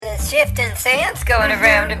shifting sands going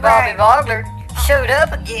around, and Bobby Bogler showed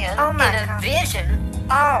up again Oh my in a God. vision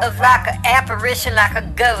Oh. of like an apparition, like a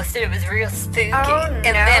ghost. It was real spooky. Oh, And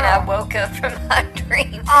then no. I woke up from my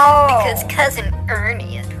dream because Cousin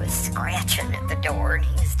Ernie was scratching at the door, and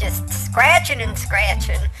he was just scratching and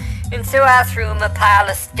scratching. And so I threw him a pile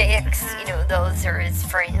of sticks. You know, those are his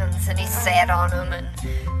friends, and he sat on them, and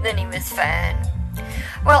then he was fine.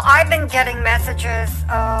 Well, I've been getting messages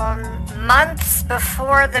months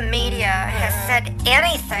before the media has said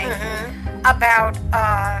anything about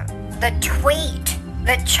the tweet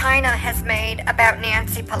that China has made about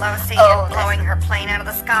Nancy Pelosi Oh, and blowing her plane out of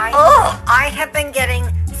the sky. Oh. I have been getting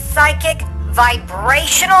psychic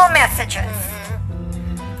vibrational messages.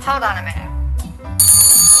 Hold on a minute.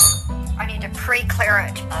 I need to pre-clear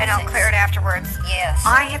it, and I'll clear it afterwards. Yes.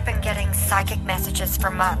 I have been getting psychic messages for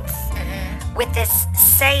months with this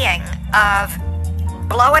saying of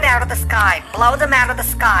blow it out of the sky, blow them out of the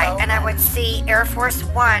sky, and I would see Air Force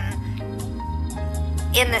One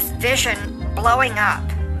in this vision blowing up,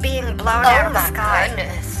 being blown out of the sky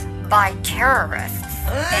Goodness. by terrorists.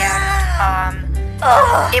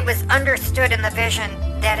 And it was understood in the vision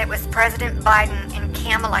that it was President Biden and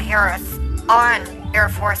Kamala Harris on Air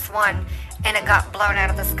Force One, and it got blown out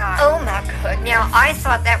of the sky. Oh my goodness. Now, I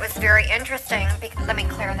thought that was very interesting. Let me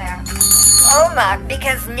clear that. Oh my.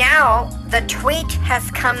 Because now the tweet has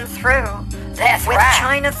come through That's with right.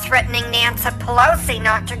 China threatening Nancy Pelosi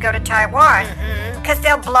not to go to Taiwan because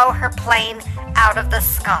they'll blow her plane out of the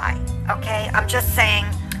sky. Okay? I'm just saying,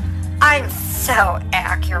 I'm so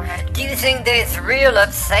accurate. Do you think that's real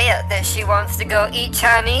upset that she wants to go eat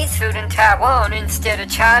Chinese food in Taiwan instead of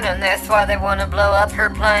China, and that's why they want to blow up her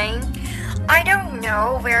plane? I don't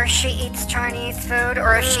know where she eats Chinese food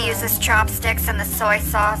or if she uses chopsticks and the soy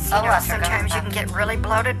sauce. You Oh, know, I forgot sometimes you about can get really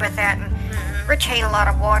bloated with that and retain a lot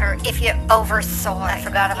of water if you over soy. I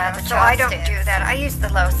forgot about the So I don't do chopsticks. that. I use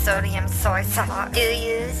the low sodium soy sauce. Do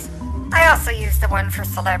you use? I also use the one for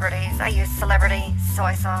celebrities. I use celebrity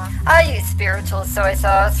soy sauce. I use spiritual soy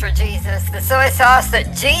sauce for Jesus. The soy sauce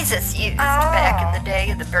that Jesus used back in the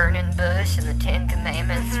day of the burning bush and the Ten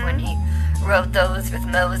Commandments when he wrote those with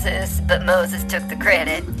Moses, but Moses took the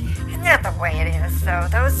credit. Isn't that the way it is, though?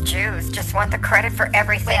 Those Jews just want the credit for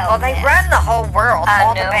everything. Well, Well, they yes. run the whole world, I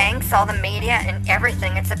all know. the banks, all the media, and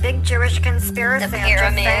everything. It's a big Jewish conspiracy. The I'm just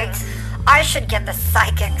pyramids. saying. I should get the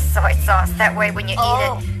psychic soy sauce. That way, when you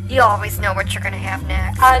Oh. eat it, you always know what you're going to have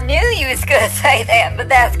next. I knew you was going to say that, but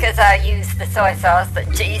that's because I used the soy sauce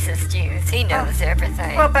that Jesus used. He knows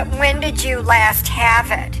everything. Well, but when did you last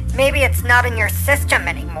have it? Maybe it's not in your system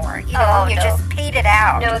anymore. You know, Oh, you no. just peed it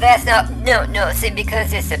out. No, that's not. No. See,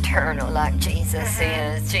 because it's eternal, like Jesus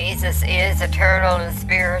is. Jesus is eternal and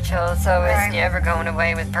spiritual, so Right. it's never going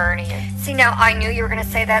away with burning. See, now I knew you were going to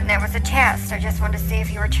say that, and that was a test. I just wanted to see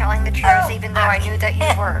if you were telling the truth, even though I knew that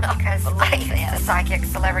you were, because I use the psychic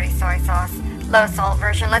celebrity soy sauce, low salt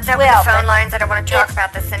version. Let's open Well, the phone but- lines. I don't want to talk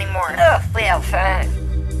about this anymore. Oh, well, fine.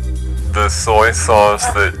 The soy sauce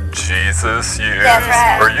that Jesus used? That's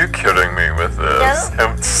right. Are you kidding me with this? No.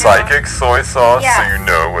 And psychic soy sauce Yeah. so you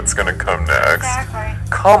know what's gonna come next? Exactly.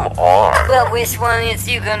 Come on. Well, which one is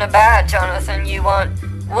you gonna buy, Jonathan? You want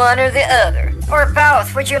one or the other? Or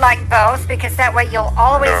both. Would you like both? Because that way you'll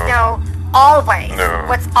always No. know, always, No.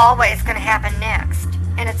 what's always going to happen next.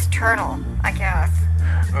 And it's eternal, I guess.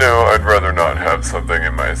 No, I'd rather not have something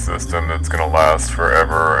in my system that's gonna last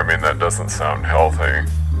forever. I mean, that doesn't sound healthy.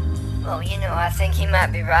 Well, you know, I think he might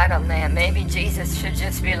be right on that. Maybe Jesus should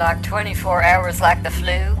just be like 24 hours like the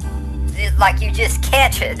flu. It's like you just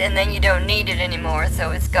catch it and then you don't need it anymore,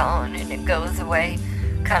 so it's gone and it goes away.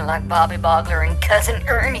 Kind of like Bobby Bogler and Cousin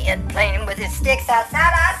Ernie and playing with his sticks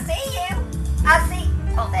outside. I see you. I see.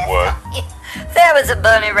 Oh, that's What? not you. That was a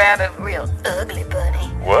bunny rabbit, real ugly bunny.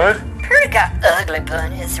 What? Pretty got ugly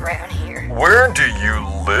bunnies around here. Where do you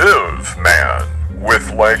live, man?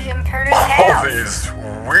 With like In Pernod's all house. these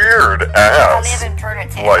weird I ass. live in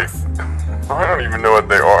Pernod's Like, house. I don't even know what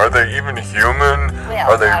they are. Are they even human?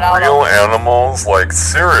 Well, Are they not all real of them. animals? Like,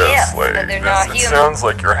 seriously. Yes, but they're not it human. sounds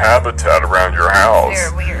like your habitat around your house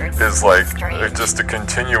Very weird. is like Strange. just a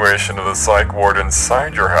continuation of the psych ward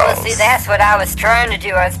inside your house. Well, see, that's what I was trying to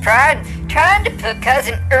do. I was trying to put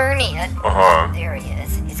Cousin Ernie in. Uh-huh. There he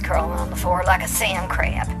is. He's crawling on the floor like a sand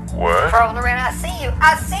crab. What? Crawling around. I see you.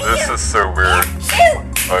 I see This you. is so weird. Shoot!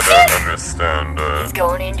 I don't understand. He's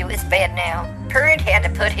going into his bed now. Purd had to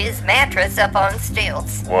put his mattress up on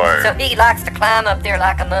stilts. Why? So he likes to climb up there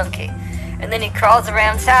like a monkey. And then he crawls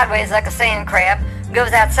around sideways like a sand crab,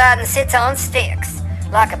 goes outside and sits on sticks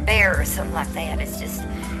like a bear or something like that. It's just,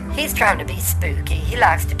 He's trying to be spooky. He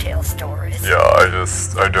likes to tell stories. Yeah,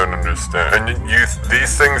 I don't understand. And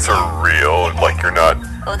these things are real, like you're not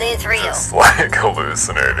Oh, they's real. just like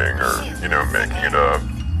hallucinating or, making it up.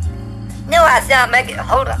 No, I was not making.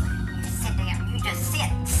 Hold on. Sit down. You just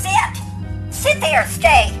sit. Sit there.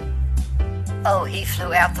 Stay. Oh, he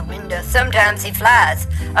flew out the window. Sometimes he flies.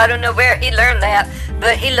 I don't know where he learned that,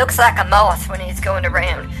 but he looks like a moth when he's going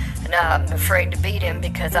around. And I'm afraid to beat him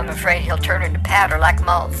because I'm afraid he'll turn into powder like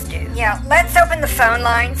moths do. Yeah, let's open the phone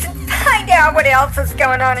lines and find out what else is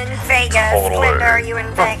going on in Vegas. Totally. Glenda, are you in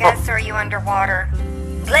Vegas or are you underwater?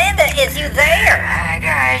 Glenda, is you there? Hi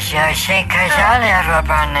guys, see, 'cause I live up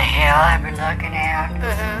on the hill, I've been looking out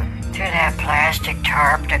through that plastic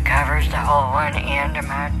tarp that covers the whole one end of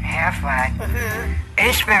my halfway.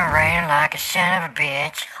 It's been raining like a son of a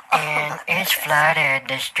bitch, and it's flooded.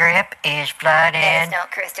 The strip is That flooded is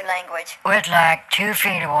not Christian language. with like 2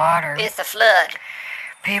 feet of water. It's a flood.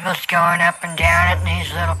 People's going up and down it in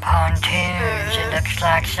these little pontoons. It looks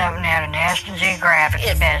like something out of National Geographic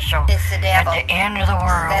special. It's the devil. At the end of the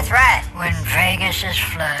world. That's right. When Vegas is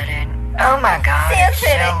flooded. Oh my God!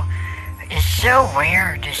 Sin It's so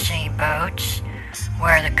weird to see boats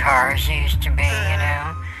where the cars used to be.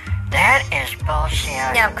 That is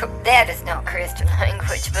bullshit. Now, that is not Christian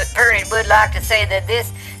language, but Bernie would like to say that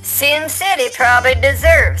this Sin City probably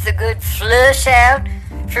deserves a good flush out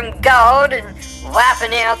from God and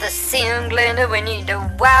wiping out the sin, Glenda. We need to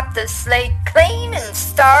wipe the slate clean and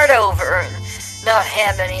start over and not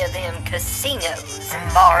have any of them casinos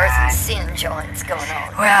and bars and sin joints going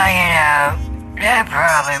on. Well, that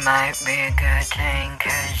probably might be a good thing,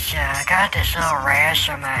 'cause I got this little rash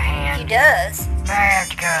on my He hand. does. I have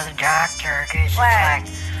to go to the doctor, 'cause Why? it's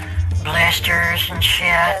like blisters and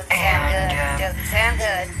shit. Doesn't sound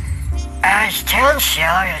good. I was telling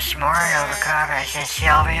Sylvia this morning over coffee. I said,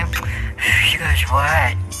 Sylvia, she goes,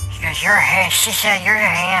 what? She goes, your hand. She said, your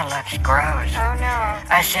hand looks gross. Oh no.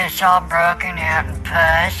 I said, it's all broken out and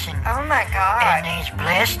pus and Oh my and God. these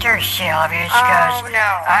blisters, Sylvia. She Oh, goes, no.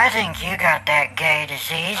 I think you got that gay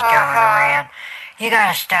disease going around. You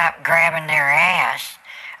gotta stop grabbing their ass.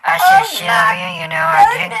 I said, Sylvia, I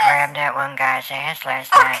did goodness. grab that one guy's ass last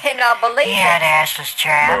I night. cannot believe He had it. assless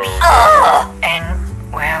chaps. Oh,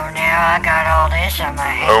 And, well, now I got all this on my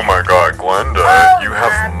head. Oh my God, Glenda, you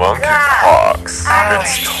have monkeypox.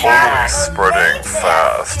 It's totally spreading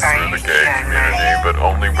fast through the gay community, but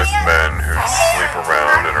only with men who sleep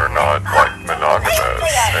around and are not like monogamous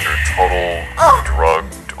and are total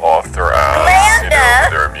drugged off their ass, with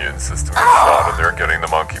their immune system is shot, and they're getting the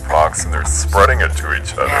monkeypox and they're spreading it to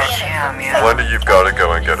each other. Glenda, you've got to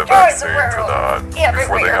go and get a vaccine for that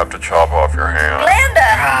before they have to chop off your hand.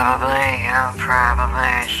 Glenda, Probably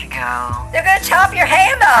I should go. they're gonna chop your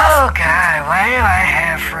hand off. Oh God, why do I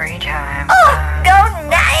have free time? Go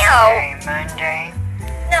now. Okay, Monday.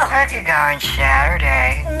 No. I could go on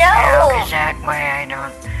Saturday. No. 'Cause that way I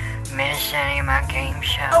don't miss any of my game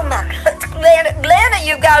shows. Oh my God, Glenda,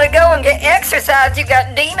 you gotta go and get exercise. You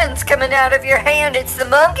got demons coming out of your hand. It's the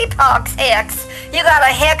monkeypox hex. You gotta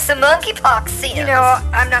hex a monkeypox sin.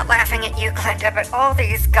 I'm not laughing at you, Glenda, but all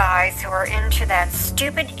these guys who are into that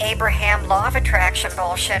stupid Abraham law of attraction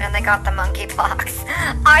bullshit and they got the monkeypox.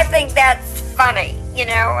 I think that's funny.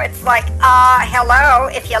 It's like, hello,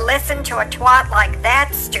 if you listen to a twat like that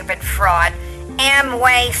stupid fraud,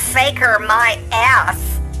 Amway Faker my ass.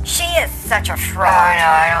 She is such a Oh, no, fraud.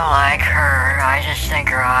 I don't like her. I just think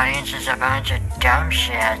her audience is a bunch of dumb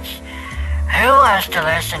shits. Who wants to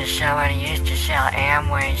listen to someone who used to sell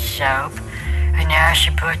Amway soap, and now she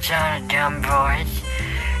puts on a dumb voice?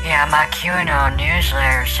 Yeah, my QAnon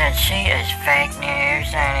newsletter said she is fake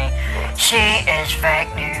news, honey. She is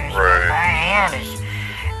fake news. Right. My hand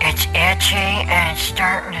it's itchy and it's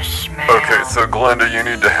starting to smell. Okay, so Glenda, you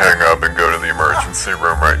need to hang up and go to the emergency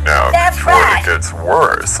room right now That's before right. it gets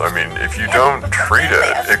worse. I mean, if you don't treat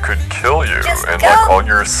it could kill you, Just and go. like all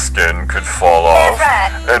your skin could fall That's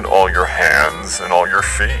off, right. and all your hands and all your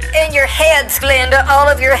feet. And your heads, Glenda, all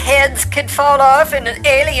of your heads could fall off and an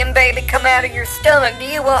alien baby come out of your stomach. Do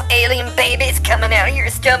you want alien babies coming out of your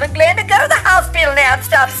stomach, Glenda? Go to the hospital now and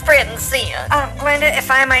stop spreading sin. Glenda, if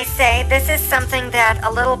I may say, this is something that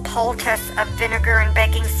a little poultice of vinegar and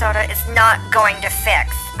baking soda is not going to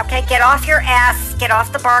fix. Okay, get off your ass, get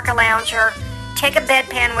off the Barcalounger, take a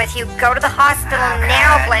bedpan with you, go to the hospital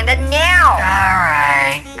now, Glenda, now!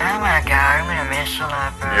 Alright. Oh my God, I'm gonna miss a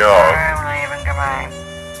lot. Yeah. I'm leaving. Goodbye.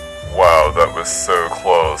 Wow, that was so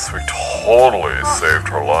close. We totally saved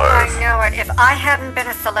her I life. know it. If I hadn't been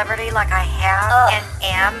a celebrity like I have and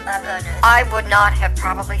am, My goodness. I would not have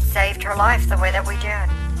probably saved her life the way that we did.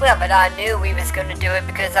 Well, but I knew we was going to do it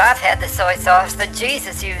because I've had the soy sauce that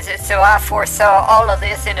Jesus uses, so I foresaw all of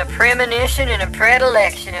this in a premonition and a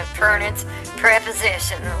predilection of Pernod's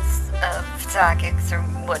prepositionals of psychics, or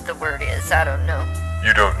what the word is, I don't know.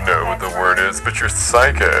 You don't know what the word is, but you're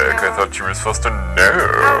psychic. I thought you were supposed to know.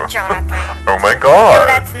 Oh, Jonathan. Oh my No, god.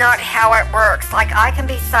 that's not how it works. Like, I can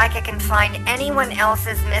be psychic and find anyone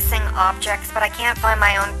else's missing objects, but I can't find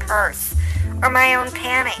my own purse or my own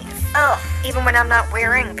panties. Oh, Even when I'm not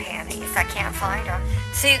wearing panties, I can't find them.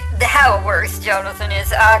 see, how it works, Jonathan,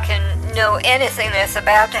 is I can know anything that's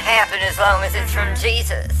about to happen as long as it's from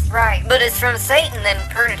Jesus. Right. But it's from Satan, then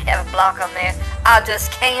Pernod have a block on there. I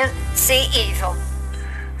just can't see evil.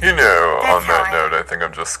 You know, That's on that how I- note, I think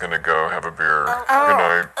I'm just gonna go have a beer. Oh. Good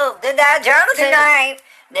night. Oh, good night, Jonathan. Good night.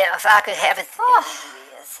 Now, if I could have a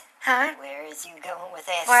Huh? Where is you going with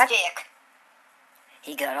that What? stick?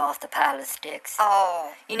 He got off the pile of sticks.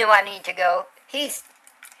 Oh. You know I need to go. He's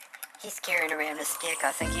carrying around a stick.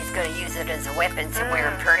 I think he's going to use it as a weapon somewhere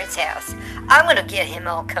in Pernod's house. I'm going to get him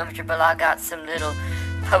all comfortable. I got some little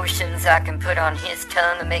potions I can put on his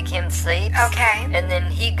tongue and make him sleep. Okay. And then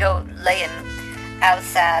he go laying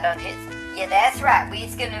outside on his... Yeah, that's right.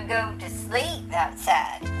 We's going to go to sleep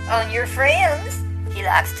outside. On your friends. He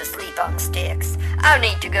likes to sleep on sticks. I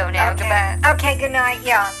need to go now. Goodbye. Okay, good night,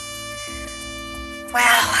 yeah.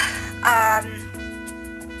 Well,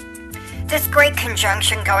 this great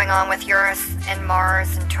conjunction going on with Uranus and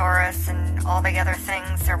Mars and Taurus and all the other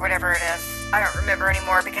things, or whatever it is. I don't remember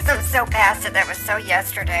anymore because I'm so past it. That was so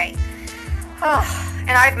yesterday. Oh,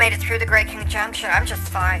 and I've made it through the great conjunction. I'm just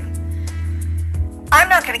fine. I'm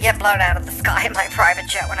not going to get blown out of the sky in my private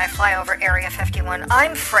jet when I fly over Area 51.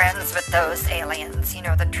 I'm friends with those aliens, you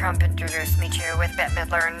know, that Trump introduced me to with Bette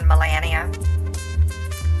Midler and Melania.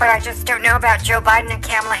 But I just don't know about Joe Biden and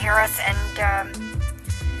Kamala Harris and,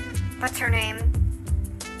 what's her name?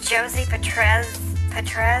 Josie Petrez?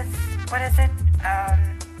 What is it?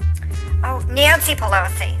 Nancy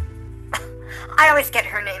Pelosi. I always get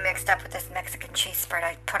her name mixed up with this Mexican cheese spread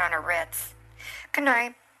I put on her Ritz. Good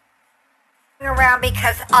night. Around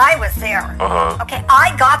because I was there. Okay,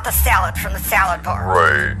 I got the salad from the salad bar.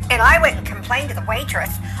 Right. And I went and complained to the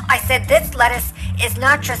waitress. I said, this lettuce is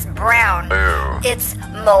not just brown, Ew. it's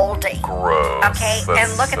moldy. Gross. Okay, and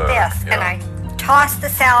That's, look at this. yeah. And I tossed the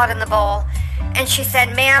salad in the bowl, and she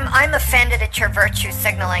said, ma'am, I'm offended at your virtue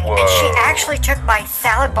signaling. And she Whoa. actually took my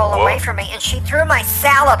salad bowl away from me, and she threw my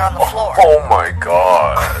salad on the floor. Oh my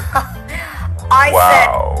god. I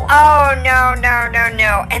Wow. said, oh,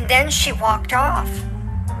 no. And then she walked off.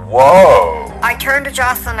 Whoa. I turned to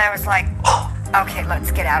Jocelyn and I was like, okay,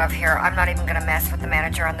 let's get out of here. I'm not even going to mess with the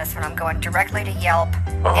manager on this one. I'm going directly to Yelp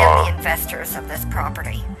and the investors of this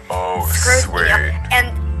property. Oh, Screw sweet. Yelp.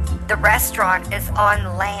 And the restaurant is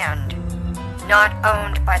on land, not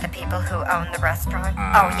owned by the people who own the restaurant.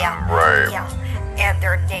 Oh, yeah. Right. Yeah. And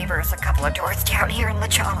their neighbors a couple of doors down here in La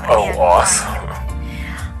Cholla. Oh, And, awesome.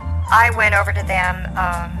 I went over to them.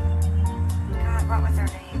 God, what was her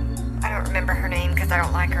name? I don't remember her name because I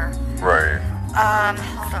don't like her. Right.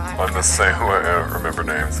 Hold on. I'm the same way. I don't remember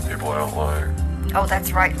names of people I don't like. Oh,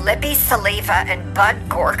 that's right. Libby Saliva and Bud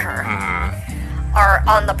Gorker are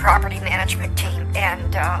on the property management team.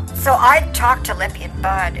 And so I talked to Libby and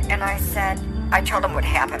Bud, and I told them what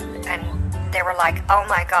happened. And they were like, oh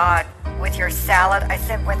my God, with your salad? I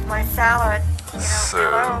said, with my salad. You know, So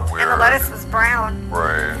hello. weird. And the lettuce was brown.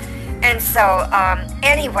 Right. And so,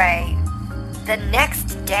 anyway, the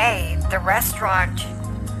next day, the restaurant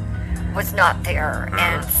was not there,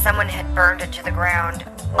 and someone had burned it to the ground.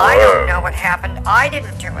 I don't know what happened. I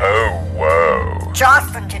didn't do it. Oh, whoa.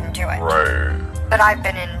 Jocelyn didn't do it. Right. But I've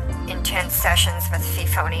been in intense sessions with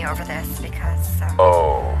Fifoni over this because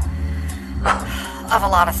Oh. of a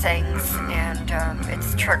lot of things, and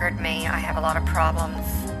it's triggered me. I have a lot of problems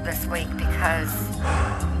this week because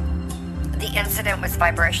the incident was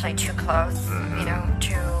vibrationally too close, you know,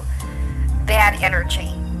 too bad energy,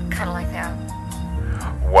 kind of like that.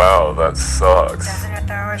 Wow, that sucks. Doesn't it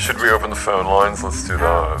though? Should we open the phone lines? Let's do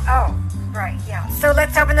that. Oh, right, yeah. So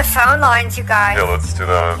let's open the phone lines, you guys. Yeah, let's do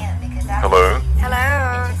that. Yeah, because I... Hello?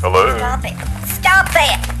 Hello. Hello? Stop it. Stop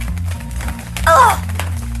that! Oh!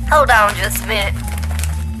 Hold on just a minute.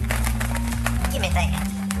 Give me that.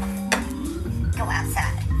 Go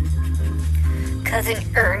outside. Cousin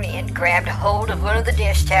Ernie had grabbed a hold of one of the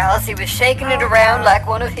dish towels. He was shaking it around like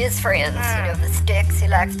one of his friends. You know, the sticks he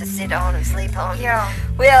likes to sit on and sleep on. Yeah.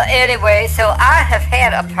 Well, anyway, so I have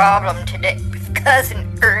had a problem today.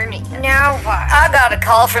 Cousin Ernie. Now what? I got a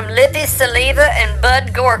call from Lippy Saliva and Bud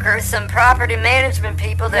Gorker, some property management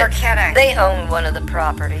people that You're kidding. they own one of the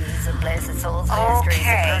properties of Blessed Souls Ministries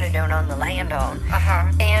that Okay. Ernie don't own the land on.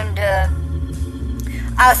 Uh-huh. And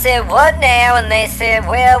I said, what now? And they said,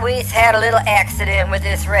 well, we had a little accident with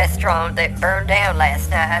this restaurant that burned down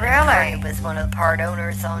last night. Really? It was one of the part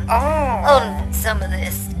owners on Oh. some of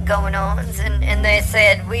this going ons, and they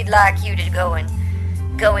said, we'd like you to go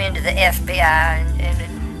into the FBI.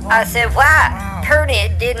 And I said, why?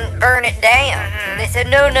 Pernia didn't burn it down. And they said,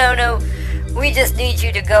 no. We just need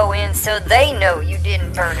you to go in so they know you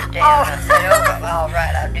didn't burn it down. I said, oh, all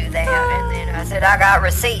right, I'll do that. And then I said, I got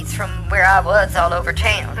receipts from where I was all over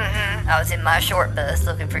town. I was in my short bus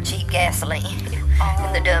looking for cheap gasoline.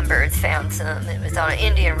 And the Dunbirds found some. It was on an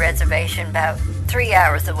Indian reservation about 3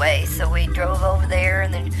 hours away. So we drove over there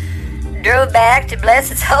and then drove back to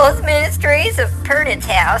Blessed Souls Ministries of Pernod's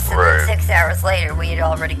house. And Right. then 6 hours later, we had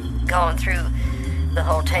already gone through the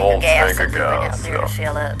whole tank Whole of gas tank that of we went out gas, there yeah. to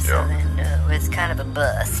fill up. So Yeah. then it was kind of a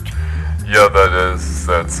bust. Yeah,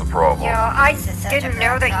 that's a problem. Yeah, I such a didn't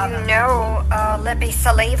bad know that problem. you know Lippy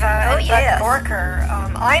Saliva Oh, and yes. Bud Gorker.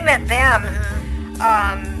 I met them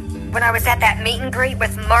when I was at that meet and greet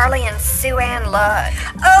with Marley and Sue Ann Ludd.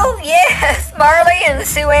 Oh, yes, Marley and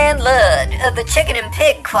Sue Ann Ludd of the Chicken and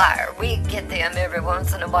Pig Choir. We get them every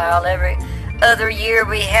once in a while. Every other year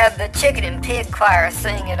we have the Chicken and Pig Choir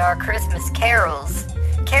sing at our Christmas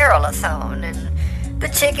carol-a-thon. And the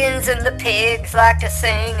chickens and the pigs like to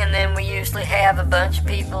sing, and then we usually have a bunch of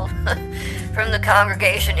people from the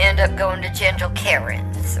congregation end up going to Gentle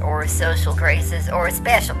Karens or Social Graces or a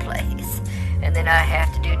special place. And then I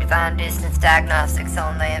have to do divine distance diagnostics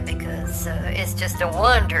on that because it's just a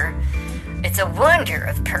wonder. It's a wonder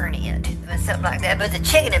of Pernia or something like that. But the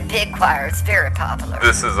Chicken and Pig Choir is very popular.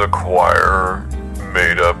 This is a choir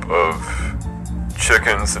made up of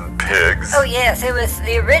chickens and pigs. Oh yes, it was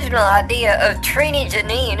the original idea of Trini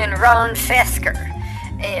Janine and Ron Fesker.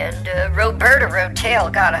 And Roberta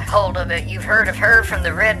Rotel got a hold of it. You've heard of her from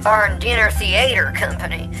the Red Barn Dinner Theater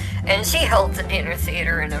Company. And she holds a dinner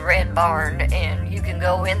theater in a Red Barn. And you can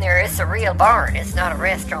go in there. It's a real barn. It's not a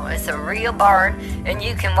restaurant. It's a real barn. And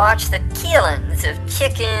you can watch the killings of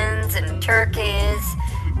chickens and turkeys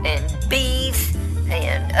and beef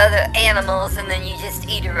and other animals. And then you just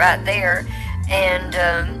eat it right there. And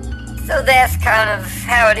so that's kind of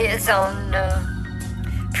how it is on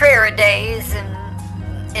prairie days and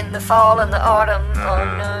in the fall and the autumn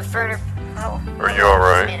on Ferner. Oh, Are you all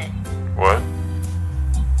right? Just a minute. What?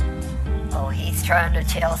 Oh, he's trying to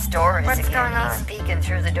tell stories What's again. going on? He's speaking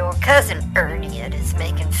through the door. Cousin Ernie is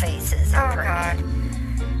making faces at Oh, God.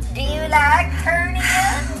 Pernia. Do you like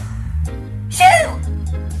Pernia? Shoo!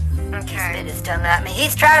 He Okay. spit his tongue at me.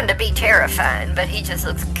 He's trying to be terrifying, but he just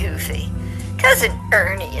looks goofy. Cousin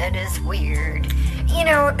Ernie, it is weird. You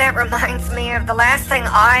know, that reminds me of the last thing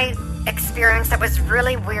I experienced that was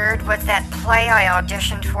really weird was that play I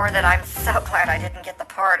auditioned for that I'm so glad I didn't get the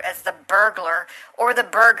part as the burglar or the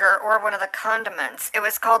burger or one of the condiments. It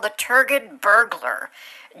was called The Turgid Burglar.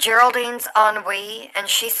 Geraldine's Ennui and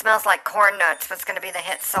She Smells Like Corn Nuts was going to be the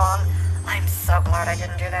hit song. I'm so glad I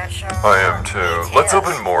didn't do that show. I am too. Let's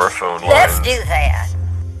open more phone lines. Let's do that.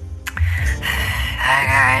 Hi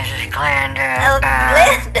guys, it's Glenda. Oh,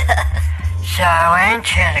 Glenda. So I went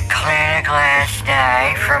to the clinic last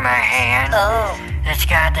night for my hand. Oh, It's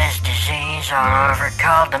got this disease all over it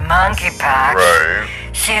called the monkeypox. Right.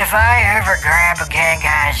 See, if I ever grab a gay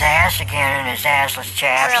guy's ass again in his assless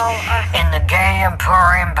chaps Well, in the gay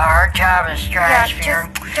emporium bar top of the Yeah,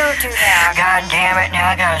 stratosphere, just don't do that. God damn it,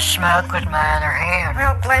 now I gotta smoke with my other hand.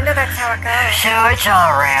 Well, Glenda, that's how it goes. So it's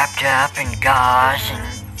all wrapped up in gauze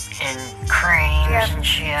and creams Yeah, and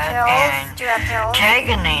shit. Pills? And Do you have pills?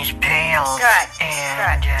 taking these pills. Good,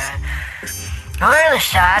 And one of the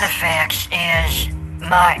side effects is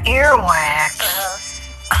my earwax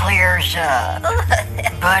clears up,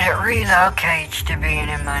 but it relocates to being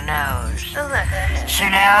in my nose. oh my goodness. So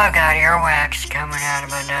now I've got earwax coming out of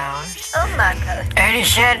my nose. Oh my goodness. And he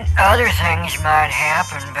said other things might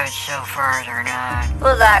happen, but so far they're not.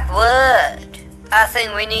 Well, like what? I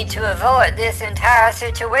think we need to avoid this entire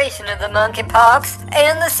situation of the monkeypox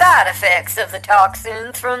and the side effects of the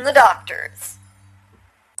toxins from the doctors.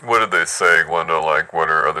 What did they say, Glenda? Like, what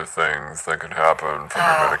are other things that could happen from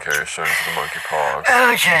your medication for the monkeypox?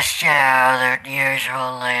 Oh, just, the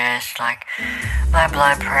usual list, like my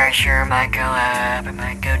blood pressure might go up, it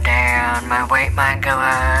might go down, my weight might go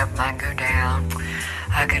up, might go down.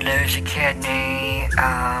 I could lose a kidney,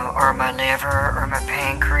 or my liver, or my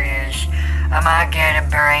pancreas. I might get a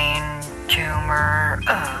brain tumor.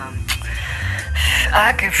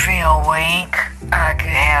 I could feel weak. I could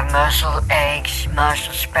have muscle aches,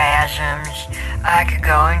 muscle spasms. I could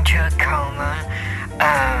go into a coma.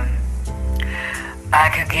 I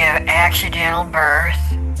could give accidental birth.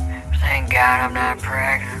 Thank God I'm not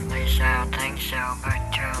pregnant, at least I don't think so. But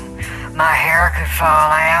my hair could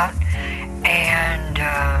fall out, and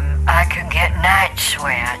I could get night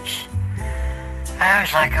sweats. I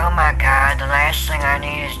was like, oh my God, the last thing I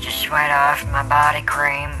need is to sweat off my body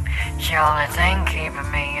cream. It's the only thing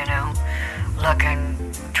keeping me, looking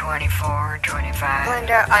 24, 25.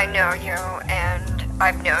 Linda, I know you, and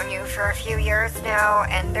I've known you for a few years now,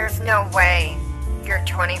 and there's no way you're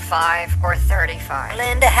 25 or 35.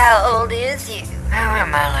 Linda, how old is you? I'm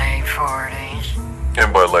in my late 40s.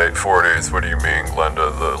 And by late 40s, what do you mean,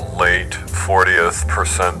 Glenda? The late 40th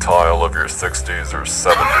percentile of your 60s or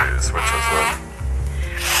 70s, which is it?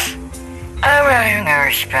 I'm not even gonna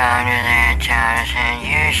respond to that, Jonathan.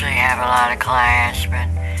 Usually have a lot of class, but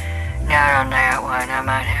not on that one. I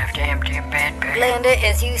might have to empty a bed bag. Glenda,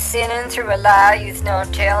 is you sinning through a lie you's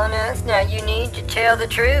not telling us? Now you need to tell the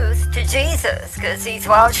truth to Jesus, 'cause he's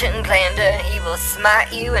watching, Glenda. He will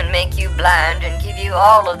smite you and make you blind and give you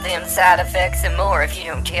all of them side effects and more if you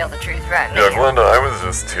don't tell the truth right now. Yeah, Glenda, I was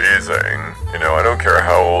just teasing. I don't care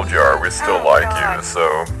how old you are, we still like you,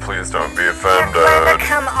 so please don't be offended. Glenda,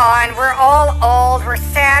 come on. We're all old. We're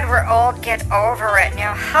sad. We're old. Get over it.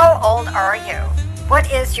 Now, how old are you? What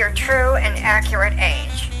is your true and accurate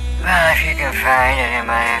age? Well, if you can find it in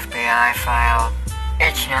my FBI file,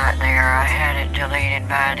 it's not there. I had it deleted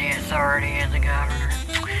by the authority of the governor.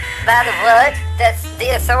 By the what? That's the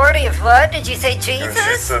authority of what? Did you say Jesus?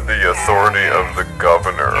 She said the authority of the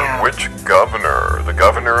governor. Yeah. Which governor? The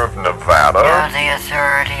governor of Nevada? No, the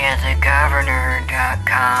authority of the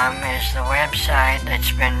governor.com is the website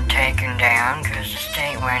that's been taken down because the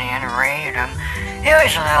state went in and raided them. It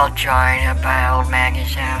was a little joint up by old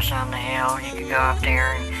Maggie's house on the hill. You could go up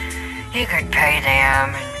there and you could pay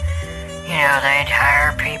them and, they'd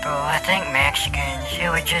hire people, I think Mexicans,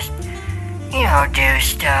 who would just, do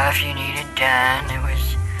stuff you needed done. It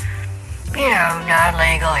was, not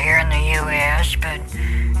legal here in the U.S., but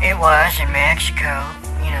it was in Mexico,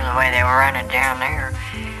 the way they were running down there.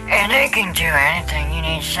 And they can do anything. You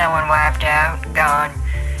need someone wiped out, gone.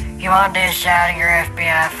 You want this out of your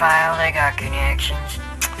FBI file? They got connections.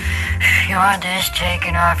 You want this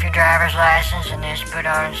taken off your driver's license and this put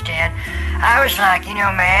on instead? I was like,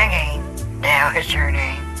 Maggie, that was her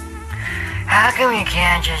name. How come you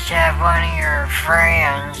can't just have one of your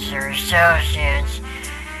friends or associates,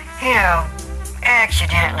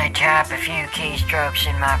 accidentally tap a few keystrokes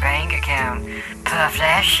in my bank account, puff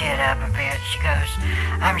that shit up a bit? She goes,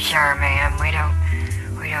 I'm sorry, ma'am, we don't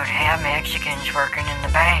have Mexicans working in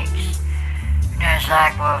the banks. And I was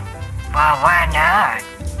like, well, why not?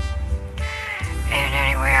 And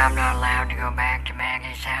anyway, I'm not allowed to go back to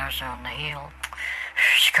Maggie's house on the hill.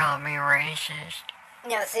 She called me racist.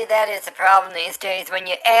 Now, see, that is the problem these days. When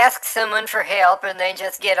you ask someone for help and they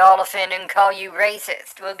just get all offended and call you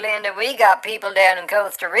racist. Well, Glenda, we got people down in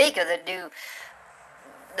Costa Rica that do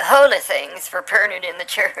the holy things for burning in the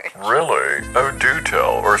church. Really? Oh, do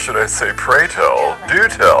tell. Or should I say pray tell? Do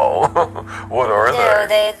tell. What are No,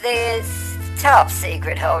 they? there's top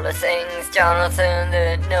secret holy things, Jonathan,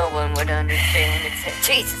 that no one would understand except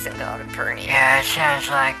Jesus and God and burn you. Yeah, it sounds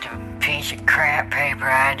like the piece of crap paper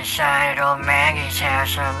I decided at old Maggie's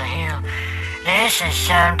house on the hill. This is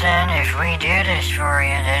something, if we do this for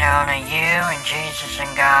you, that only you and Jesus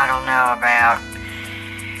and God will know about.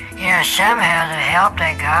 Somehow the help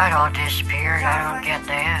they got all disappeared. I don't get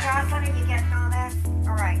that. Jocelyn, are you getting all this?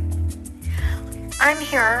 All right. I'm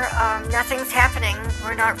here. Nothing's happening.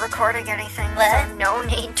 We're not recording anything. What? So no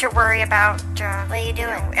need to worry about What are you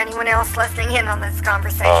doing? anyone else listening in on this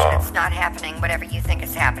conversation. It's not happening, whatever you think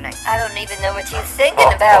is happening. I don't even know what you're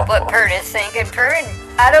thinking about what Purdy's thinking.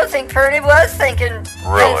 I don't think Purdy was thinking.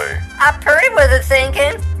 Really? Purdy wasn't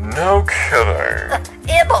thinking. No kidding.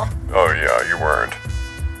 Ibble. Oh yeah, you weren't.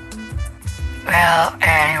 Well,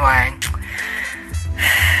 anyway,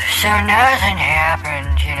 so nothing happened,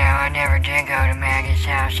 I never did go to Maggie's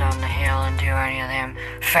house on the hill and do any of them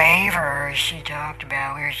favors she talked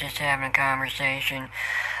about. We were just having a conversation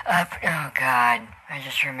oh God, I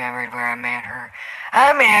just remembered where I met her.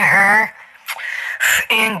 I met her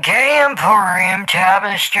in Gay Emporium, top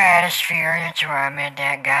of the stratosphere. That's where I met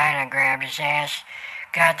that guy and I grabbed his ass.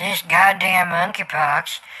 Got this goddamn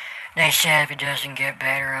monkeypox. They said if it doesn't get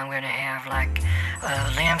better, I'm going to have like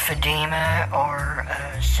lymphedema or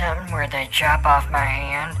something where they chop off my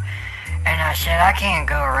hand. And I said, I can't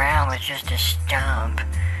go around with just a stump.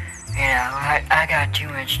 You know, I got too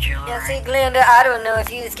much jewelry. Yeah, see, Glenda, I don't know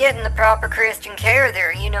if you was getting the proper Christian care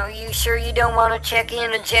there. You know, you sure you don't want to check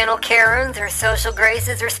in a Gentle Karen's or Social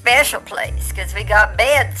Graces or Special Place? Because we got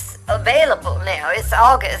beds available now. It's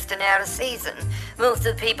August and out of season. Most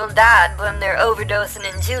of the people died when they're overdosing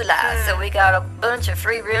in July, so we got a bunch of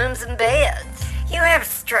free rooms and beds. You have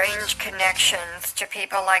strange connections to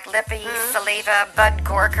people like Lippy, Saliva, Bud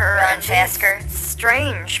Gorker, and Vesker.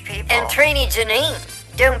 Strange people. And Trini Janine.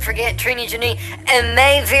 Don't forget Trini Janine. And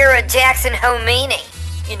May Vera Jackson Homini.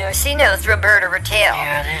 You know, she knows Roberta Rattel.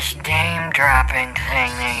 Yeah, this name-dropping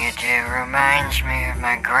thing that you do reminds me of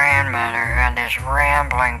my grandmother who had this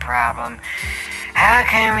rambling problem. How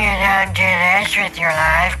come you don't do this with your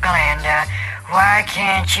life, Glenda? Why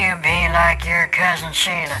can't you be like your cousin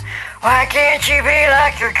Sheila? Why can't you be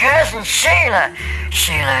like your cousin Sheila?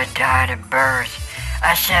 Sheila died of birth.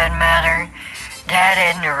 I said, Mother, that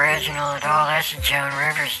isn't original at all. That's a Joan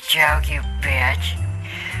Rivers joke, you bitch.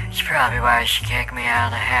 It's probably why she kicked me out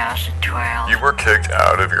of the house at 12. You were kicked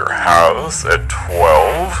out of your house at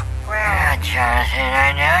 12? Yeah, Jonathan,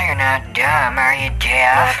 I know you're not dumb. Are you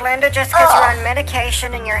deaf? Glenda, just because you're on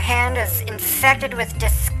medication and your hand is infected with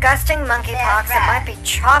disgusting monkeypox, it might be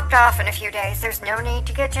chopped off in a few days. There's no need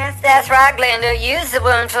to get tested. That's right, Glenda. Use the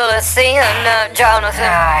one full of sin, Jonathan.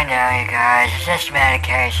 Oh, I know, you guys. This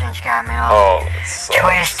medication's got me all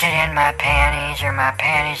twisted in my panties, or my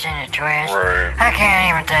panties in a twist. Right. I can't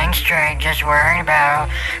even think straight, just worrying about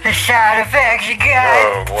the side effects you got.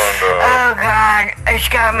 Oh, Glenda. Oh, God. It's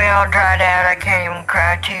got me all dried out. I can't even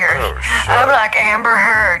cry tears. Oh, shit. I'm like Amber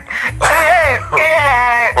Heard.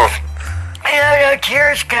 No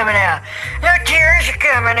tears coming out. No tears are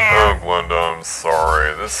coming Oh, out. Glenda, I'm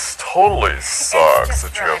sorry. This totally sucks just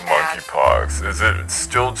that you really have bad. monkeypox. Is it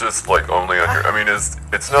still just like only on your... I mean,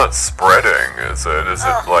 it's not spreading, is it? Is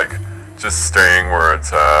it like just staying where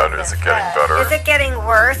it's at? Is it getting better? Is it getting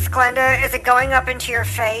worse, Glenda? Is it going up into your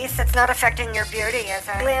face? It's not affecting your beauty, is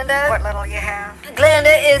it? Glenda? What little you have.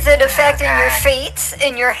 Glenda, is it affecting your feet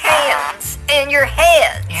and your hands and your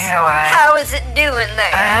head? You know what? How is it doing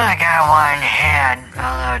there? I only got one head,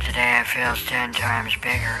 although today it feels 10 times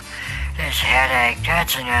bigger. This headache,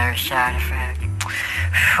 that's another side effect.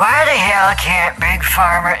 Why the hell can't Big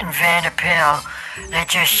Pharma invent a pill that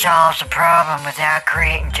just solves the problem without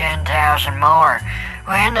creating 10,000 more?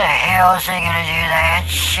 When the hell is they gonna do that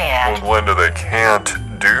shit? Well, Glenda, they can't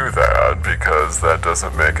do that because that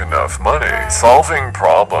doesn't make enough money. Solving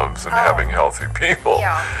problems and having healthy people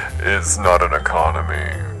is not an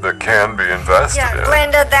economy that can be invested Yeah, in.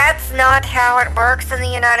 Glenda, that's not how it works in the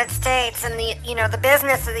United States. And the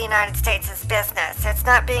business of the United States is business. It's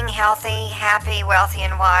not being healthy, happy, wealthy,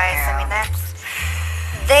 and wise. I mean,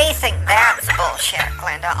 they think that's bullshit,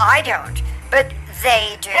 Glenda. I don't, but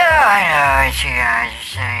they do. No, I know what you guys are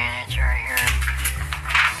saying. It's right here.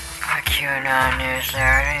 My QAnon newsletter.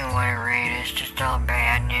 I didn't want to read it. It's just all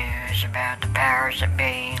bad news about the powers that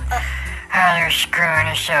be. How they're screwing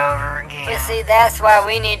us over again. Well, see, that's why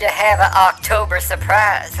we need to have an October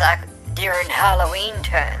surprise, like during Halloween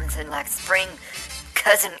times and like spring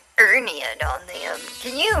Cousin Ernie on them.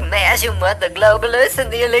 Can you imagine what the globalists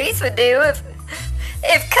and the elites would do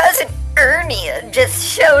if Cousin Ernie just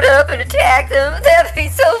showed up and attacked them? That'd be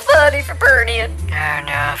so funny for Bernie. I don't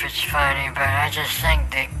know if it's funny, but I just think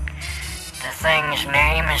that the thing's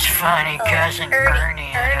name is funny, Cousin Ernie.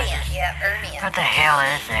 Ernie. What the hell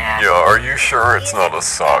is that? Yeah, are you sure it's not a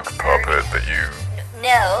sock puppet that you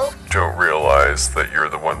No. don't realize that you're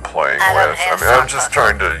the one playing I don't with? have I mean, I'm sock just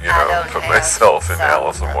puppets. trying to, don't put have myself in sock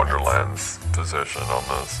Alice in puppets. Wonderland's position on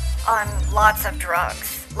this. On lots of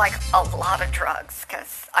drugs. Like a lot of drugs,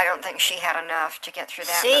 because I don't think she had enough to get through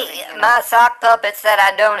that movie. She, you know? my sock puppets that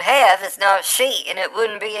I don't have is not she, and it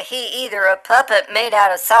wouldn't be a he either. A puppet made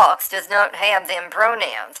out of socks does not have them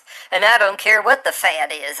pronouns. And I don't care what the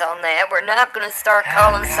fad is on that. We're not going to start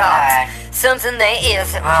calling God. socks something they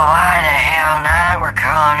isn't. Well, why the hell not? We're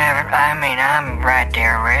calling I'm right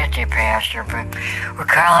there with you, Pastor, but we're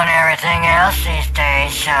calling everything else these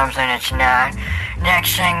days something it's not.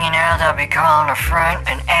 Next thing you know, they'll be calling a front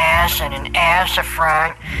an ass, and an ass a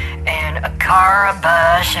front, and a car a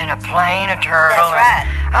bus, and a plane a turtle. That's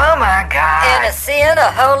right. Oh my God. And a sin,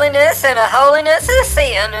 a holiness, and a holiness a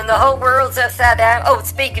sin, and the whole world's upside down. Oh,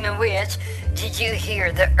 speaking of which, did you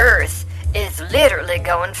hear the earth is literally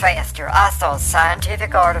going faster? I saw a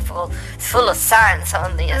scientific article full of science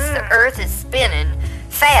on this. The earth is spinning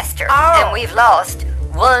faster, and we've lost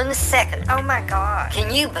 1 second. Oh my God.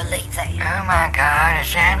 Can you believe that? Oh my God,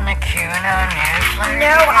 is that in the QAnon newsletter?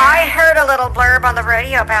 No, I heard a little blurb on the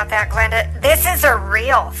radio about that, Glenda. This is a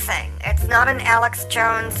real thing. It's not an Alex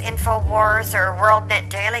Jones InfoWars or WorldNet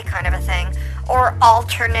Daily kind of a thing. Or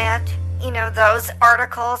Alternet. You know, those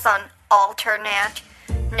articles on Alternet.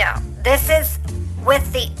 No, this is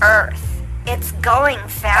with the Earth. It's going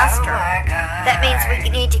faster. Oh my God. That means we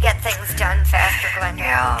need to get things done faster, Glenda.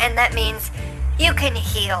 Yeah. And that means you can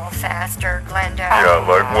heal faster, Glenda. Yeah,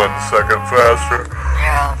 like 1 second faster.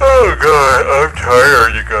 Yeah. Oh god, I'm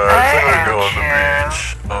tired, you guys. I I'm gonna am go on the too. beach.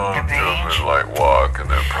 The Do a beach. midnight walk and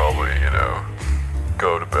then probably,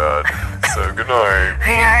 go to bed. So good night.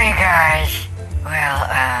 Good night, you guys. Well,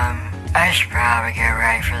 I should probably get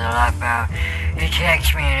ready for the love boat. It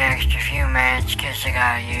takes me an extra few minutes because I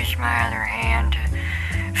gotta use my other hand to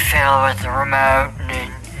fiddle with the remote and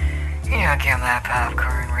then, get my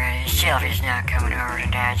popcorn ready. Sylvie's not coming over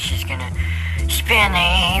tonight. She's gonna spend the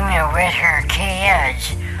evening with her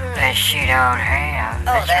kids that she don't have.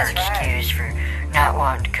 Oh, That's her that's right. excuse for not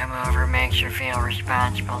wanting to come over. Makes her feel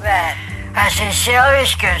responsible. Right. I said, Sylvia,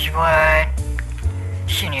 she goes, what?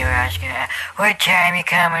 She knew I was gonna. What time you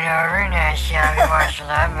coming over? And I said, Sylvia wants to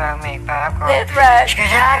love boat, make popcorn. That's right. She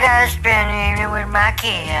goes, I gotta spend the evening with my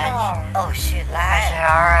kids. Oh, shit, I said,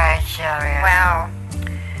 lied. all right, Sylvia. Wow.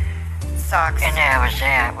 Sucks. And that was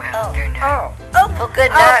that. Well, good night. Oh. Well,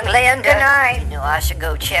 good night, Glenda. Good night. You know, I should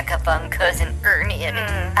go check up on Cousin Ernie. And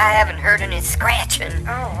I haven't heard any scratching.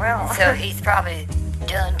 Oh, well. So he's probably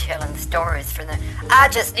done telling stories for the... I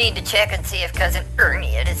just need to check and see if Cousin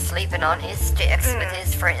Ernie is sleeping on his sticks with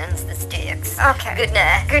his friends, the Sticks. Okay. Good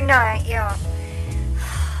night. Good night, yeah.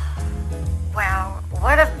 Wow,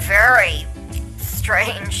 what a very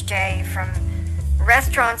strange day. From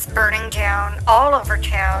restaurants burning down all over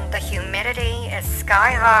town, the humidity is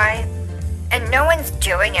sky high, and no one's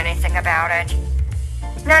doing anything about it.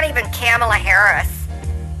 Not even Kamala Harris.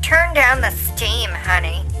 Turn down the steam,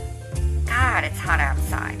 honey. God, it's hot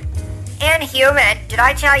outside. And humid. Did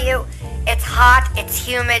I tell you? It's hot, it's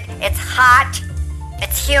humid, it's hot,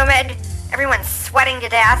 it's humid. Everyone's sweating to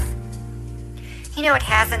death. You know, it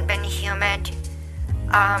hasn't been humid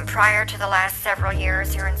prior to the last several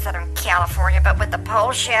years here in Southern California, but with the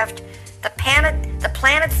pole shift, the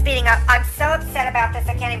planet's speeding up. I'm so upset about this,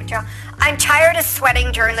 I can't even tell. I'm tired of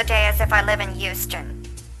sweating during the day as if I live in Houston.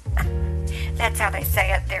 That's how they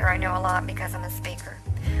say it there. I know a lot because I'm a speaker.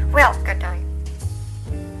 Well, good night.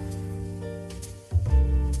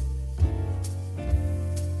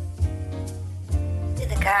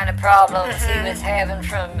 The kind of problems he was having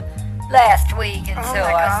from last week, and Oh so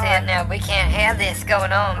my I God. said, now we can't have this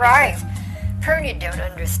going on Right. because Perny don't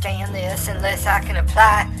understand this unless I can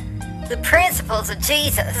apply the principles of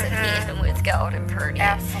Jesus and with God and Perny.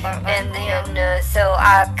 Absolutely. And then, so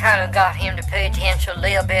I kind of got him to pay attention a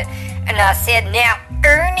little bit, and I said, now,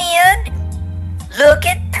 Erniad, look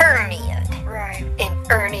at Perniad. Right. And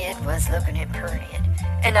Erniad was looking at Perniad.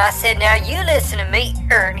 And I said, now you listen to me,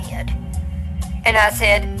 Erniad. And I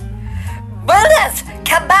said, Bullets,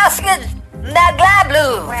 Kabaskas,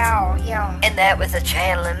 Naglablu. Wow, yeah. And that was a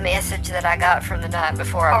channeling message that I got from the night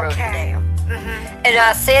before I wrote it Okay. down. And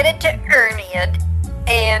I said it to Erniad,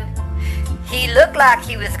 and he looked like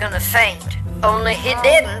he was going to faint. Only he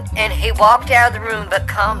didn't, and he walked out of the room, but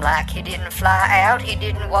calm like. He didn't fly out, he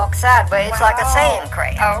didn't walk sideways like a sand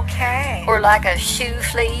crab. Okay. Or like a shoe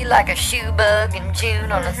flea, like a shoe bug in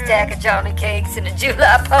June on a stack of Johnny cakes in a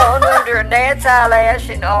July pond under a gnat's eyelash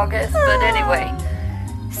in August. But anyway,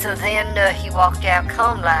 so then he walked out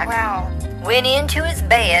calm like, Wow. went into his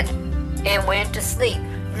bed, and went to sleep.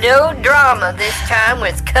 No drama this time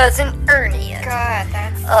with Cousin Ernie. Good.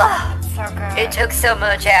 That's Ugh. so good. It took so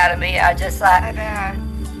much out of me. I just like, I bet.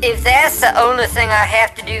 if that's the only thing I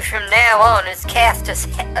have to do from now on is cast a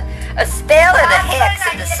spell and a hex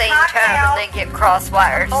at the same time, and then get cross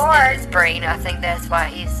wires in his brain. I think that's why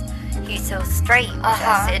he's so strange.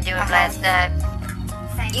 I said to him last night,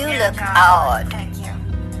 Thank you look God. odd. Thank you.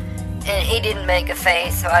 And he didn't make a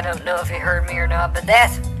face, so I don't know if he heard me or not. But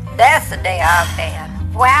that's the day I've had.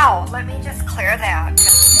 Wow. Let me just clear that.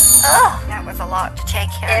 Oh, That was a lot to take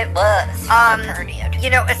in. it was. You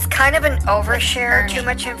know, it's kind of an overshare, too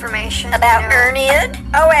much information. About you know.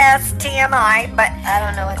 Erniad? OS, TMI, but I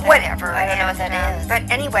don't know what that whatever. I don't know what And, that is.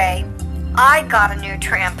 But anyway, I got a new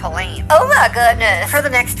trampoline Oh my goodness. for the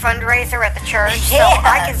next fundraiser at the church, so Yes.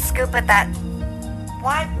 I can scoop at that.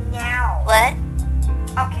 What now? What?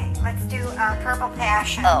 Okay, let's do Purple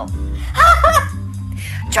Passion. Oh.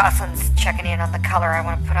 Jocelyn's checking in on the color I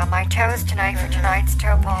want to put on my toes tonight for tonight's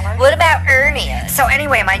toe polish. What about Ernia? So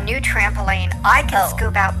anyway, my new trampoline, I can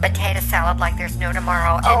scoop out potato salad like there's no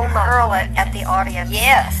tomorrow and hurl it at the audience.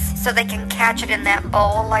 Yes. So they can catch it in that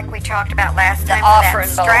bowl like we talked about last time. Offering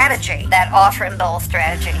that bowl strategy. That offering bowl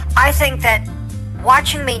strategy. I think that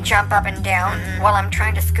watching me jump up and down while I'm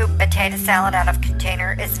trying to scoop potato salad out of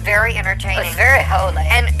container is very entertaining. It's very holy.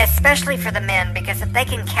 And especially for the men, because if they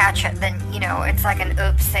can catch it, then, you know, it's like an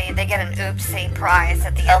oopsie. They get an oopsie prize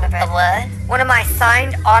at the end of it. A what? One of my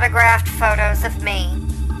signed, autographed photos of me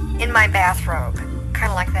in my bathrobe.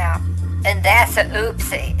 Kind of like that. And that's a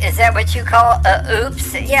oopsie. Is that what you call a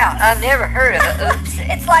oopsie? Yeah. I've never heard of a oopsie.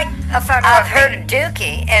 It's like a photo I've of heard me. of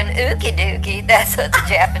dookie and ookie dookie. That's what the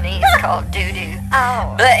Japanese call doo-doo.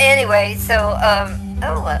 Oh. But anyway, so, a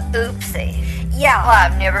oopsie. Yeah. Well,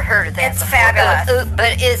 I've never heard of that It's before. fabulous.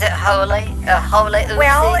 But is it holy? A holy oopsie?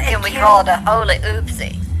 Well, it Can we can- call it a holy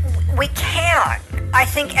oopsie? We can. I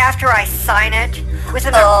think after I sign it with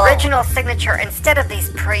an original signature instead of these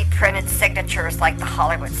pre-printed signatures like the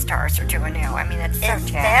Hollywood stars are doing now. I mean, it's so Is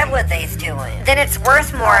tacky. that what they's doing? Then it's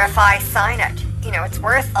worth more if I sign it. You know, it's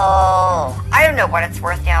worth, Oh. I don't know what it's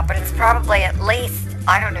worth now, but it's probably at least,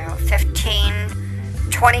 I don't know, 15,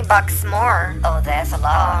 20 bucks more. Oh, that's a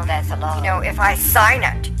lot. That's a lot. You know, if I sign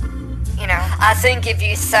it, you know. I think if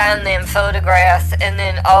you sign them photographs and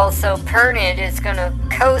then also Pernod is going to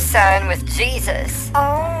co-sign with Jesus,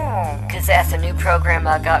 Oh, because that's a new program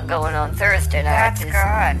I got going on Thursday night. that's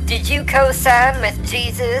good. Did you co-sign with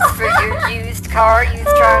Jesus for your used car you're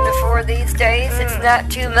trying to afford these days? It's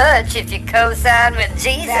not too much if you co-sign with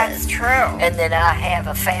Jesus. That's true. And then I have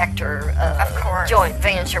a factor Of course. joint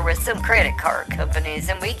venture with some credit card companies,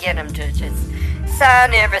 and we get them to just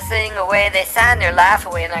sign everything away. They sign their life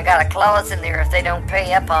away, and I got a clause in there if they don't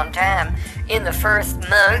pay up on time in the first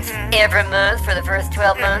month, every month for the first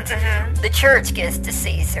 12 months, the church gets to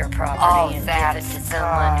seize their property and give it that's to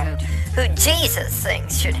someone who Jesus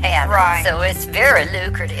thinks should have Right. it. So it's very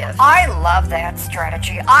lucrative. I love that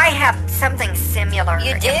strategy. I have something similar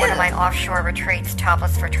You in do? one of my offshore retreats,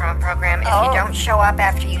 Topless for Trump program. If Oh. you don't show up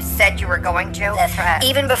after you said you were going to, That's right.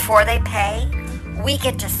 even before they pay, we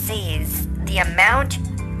get to seize the amount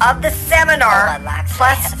of the seminar Oh, I like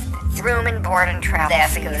plus that. room and board and travel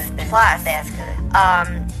That's fees. good. Plus, That's good.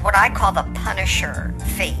 what I call the Punisher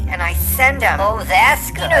fee, and I send them. Oh, that's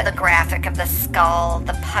good. You know the graphic of the skull,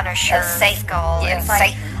 the Punisher Satan. skull. Yeah, It's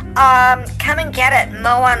like, Satan. come and get it,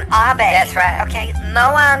 Moan Abe. That's right. Okay,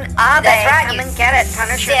 Moan Abe. That's right, Come you and get it,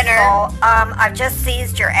 Punisher sinner. skull. I've just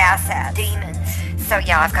seized your assets. Demons. So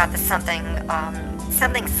yeah, I've got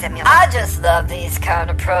something similar. I just love these kind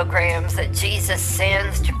of programs that Jesus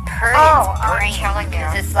sends to Pernod's Oh, I'm brain. telling you.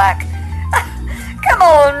 Because it's like, come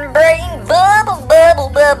on, brain, bubble, bubble,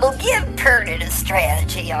 bubble. Give Pernod a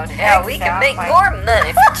strategy on how we can make Exactly. more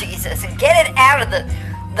money for Jesus and get it out of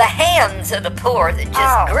the hands of the poor that just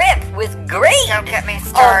Oh. grip with greed Don't get me onto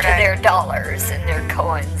started. their dollars and their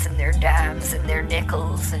coins and their dimes and their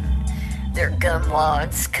nickels and their gum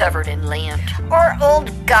wads covered in lint. Or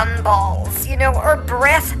old gun balls, you know, or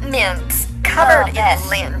breath mints covered Oh, that's- in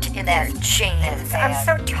lint in their jeans. that's I'm bad.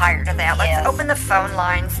 so tired of that. Let's Yes. open the phone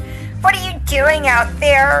lines. What are you doing out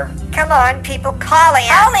there? Come on, people, call in.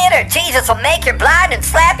 Call in or Jesus will make you blind and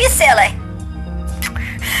slap you silly.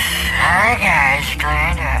 Hi guys,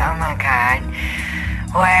 Glenda. Oh my god.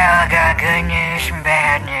 Well, I got good news and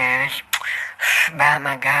bad news. About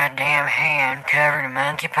my goddamn hand covered in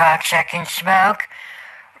monkeypox I can smoke.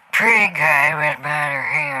 Pretty good with butter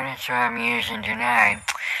hand, that's what I'm using tonight.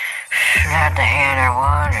 Not the hand I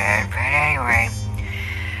wanted, but anyway.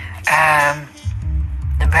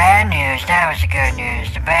 The bad news, that was the good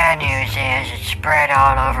news. The bad news is it's spread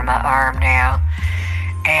all over my arm now.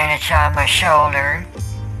 And it's on my shoulder.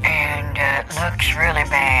 And it looks really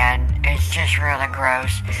bad. It's just really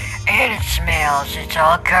gross. And it smells. It's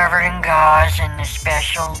all covered in gauze and the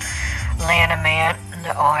special liniment, and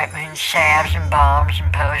the ointment, salves and balms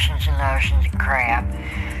and potions and lotions and crap.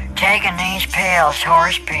 Taking these pills,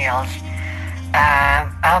 horse pills.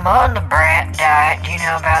 I'm on the brat diet. Do you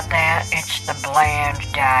know about that? It's the bland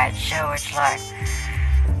diet. So it's like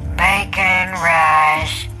bacon,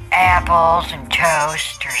 rice, apples, and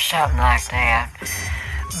toast or something like that.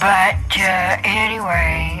 But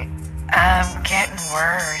anyway, I'm getting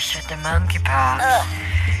worse with the monkeypox.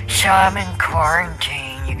 So I'm in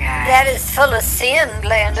quarantine, you guys. That is full of sin,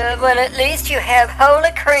 Glenda. Well, at least you have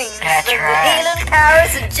holy creams That's from the right. healing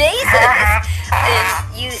powers of Jesus.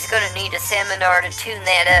 And you's gonna need a seminar to tune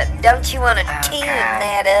that up. Don't you want to tune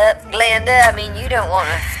that up, Glenda? I mean, you don't want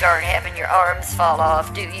to start having your arms fall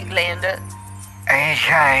off, do you, Glenda? He's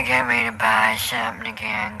trying to get me to buy something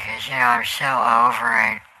again, 'cause, I'm so over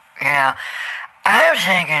it. I'm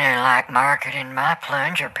thinking of, marketing my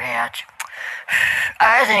plunger pets.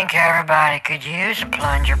 I think everybody could use a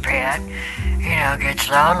plunger pet. Gets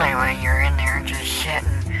lonely when you're in there just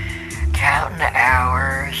sitting, counting the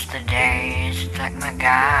hours, the days. It's like, my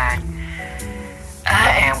God, I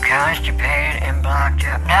am constipated and blocked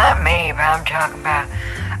up. Not me, but I'm talking about,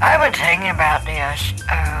 I've been thinking about this.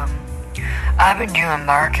 I've been doing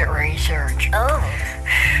market research. Oh.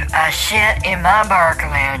 I sit in my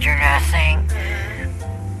Barcalounger and I think,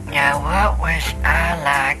 what was I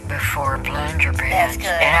like before plunger pets? That's good.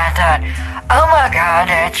 And I thought, oh my God,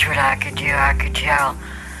 that's what I could do. I could tell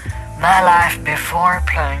my life before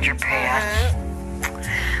plunger pets.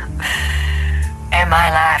 And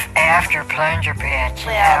my life after plunger pets.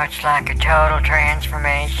 And how it's like a total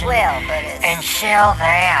transformation. Well, but it's... And sell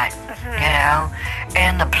that,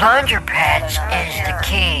 And the plunger patch is the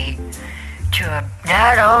key to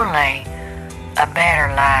not only a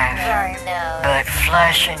better life, but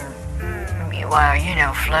flushing,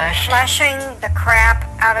 flushing. Flushing the crap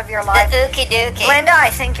out of your life. The ookie dookie. Linda, I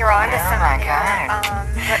think you're onto Oh something my here. God.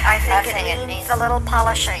 But I think it needs a little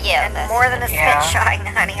polishing. Yeah, and that's- more than a spit shine,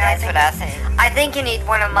 honey. That's what I think. I think you need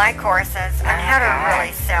one of my courses on how to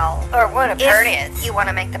really sell. Or one of If Purdy's. you want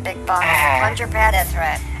to make the big bucks. Uh-huh. Plunger pets That's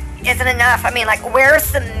right. isn't enough. I mean,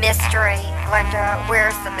 where's the mystery, Glenda?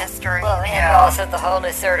 Where's the mystery? Well, and Yeah. also the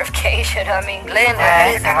holy certification. I mean, Glenda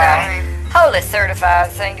Right, is right. holy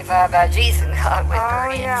certified, sanctified by Jesus and God with Oh,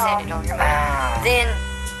 Purdy yeah. and send it on your mind. Oh. Then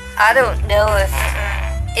I don't know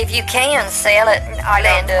if you can sell it,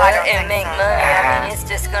 Glenda, I don't and think make so. money. I mean, it's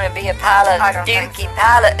just going to be a pile of I don't think dookie,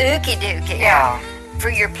 pile of ookie dookie. Yeah. For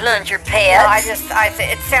your plunger pets. No,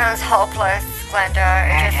 it sounds hopeless, Glenda.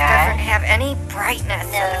 It just Okay. doesn't have any brightness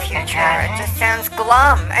in the No. future. Okay. It just sounds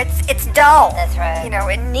glum. It's dull. That's right.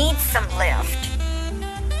 It needs some lift.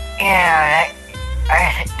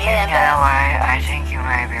 I think you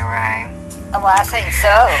may be right. Oh, well, I think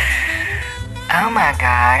so. Oh my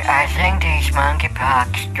God, I think these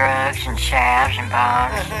monkeypox drugs and salves and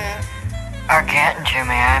bombs are getting to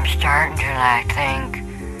me. I'm starting to think,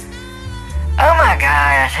 oh my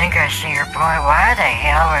God, I think I see your point. Why the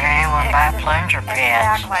hell would anyone buy plunger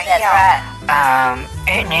pets? Exactly. That's yeah. right.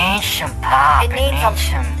 It needs some pop. It needs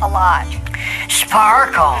some a lot.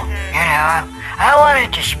 sparkle. I want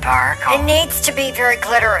it to sparkle. It needs to be very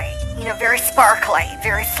glittery. Very sparkly,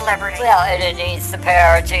 very celebrity. Well, and it needs the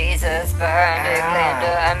power of Jesus behind it,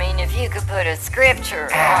 Glenda. I mean, if you could put a scripture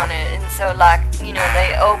on it, and so,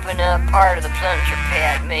 they open up part of the plunger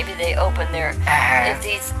pet. Maybe they open their...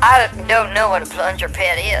 I don't know what a plunger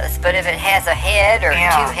pet is, but if it has a head or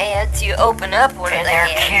two heads, you open up one of And the they're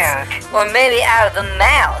heads. cute. Or maybe out of the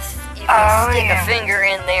mouth. You can stick yeah. a finger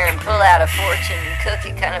in there and pull out a fortune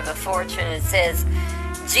cookie, kind of a fortune. It says...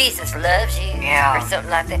 Jesus loves you, or something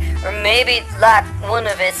like that. Or maybe like one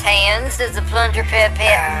of its hands. Does a plunger pet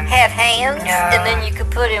have hands? No. And then you could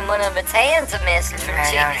put in one of its hands a message from I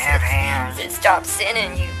Jesus. don't have hands. That stops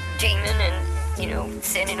sending you demon and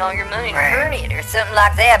sending all your money to Right. burn it or something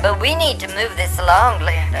like that. But we need to move this along,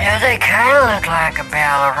 Glenda. Yeah, they kind of look like a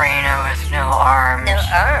ballerina with no arms. No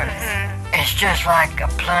arms. It's just like a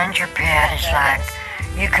plunger pet. It's like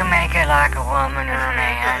you can make it like a woman or a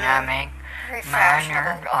man. I make Very mine are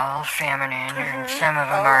fashionable. all feminine, and some of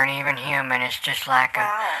them aren't even human. It's just like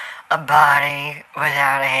Wow. a body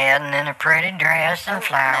without a head, and then a pretty dress and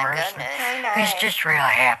flowers. goodness. Very nice. It's just real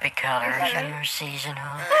happy colors,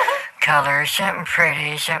 seasonal colors, something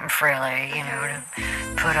pretty, something frilly, to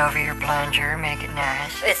put over your plunger, make it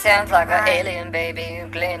nice. It sounds like an Right. alien baby,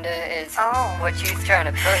 Glenda, is Oh. what you're trying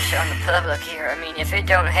to push on the public here. I mean, if it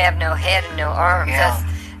don't have no head and no arms, Yeah.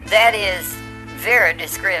 that is very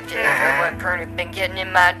descriptive of what Pernod been getting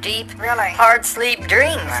in my deep, Really? hard sleep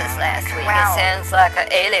dreams this last week. Wow. It sounds like an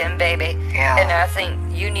alien baby. Yeah. And I think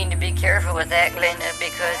you need to be careful with that, Glenda,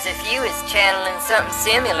 because if you is channeling something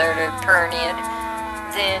similar to Pernod,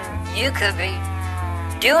 then you could be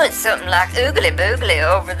doing something like oogly boogly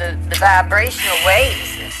over the vibrational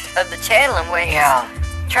waves of the channeling waves. Yeah.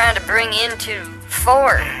 Trying to bring into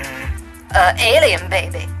form alien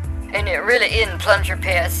baby. And it really isn't plunger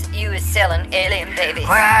pets. You is selling alien babies.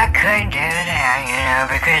 Well, I could do that,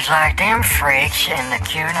 because like them freaks in the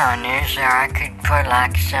QAnon news there, I could put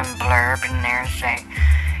like some blurb in there and say,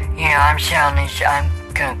 I'm selling these, I'm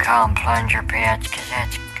gonna call them plunger pets, because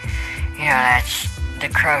that's the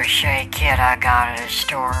crochet kit I got at a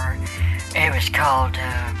store. It was called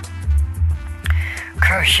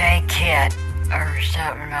crochet kit or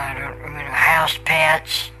something, I don't remember, house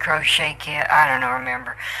pets, crochet kit, I don't know,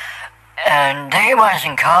 remember. And they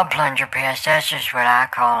wasn't called plunger pets, that's just what I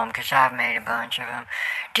call them, because I've made a bunch of them.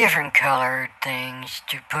 Different colored things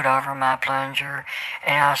to put over my plunger,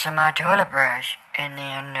 and also my toilet brush. And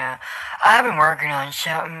then I've been working on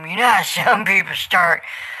something. You know how some people start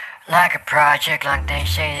like a project, like they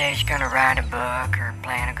say they's going to write a book or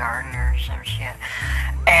plant a garden or some shit.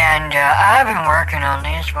 And I've been working on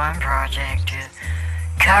this one project to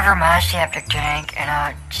cover my septic tank, and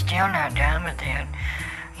I'm still not done with it.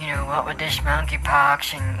 You know, what with this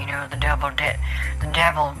monkeypox and, you know, the double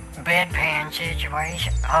bedpan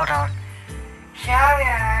situation. Hold on. Shelby,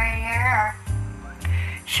 yeah.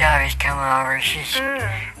 Shelby's come over. She's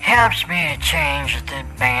helps me to change the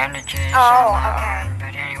bandages on my arm.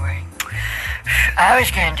 But anyway, I was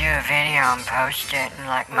gonna do a video and post it and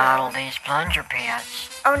like model these plunger pets.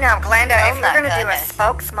 Oh no, Glenda, if my you're going to do a goodness.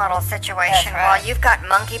 spokesmodel situation That's right. while you've got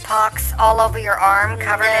monkeypox all over your arm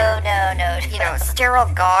covered in, No. you know, sterile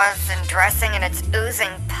gauze and dressing and it's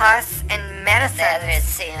oozing pus and That is medicines,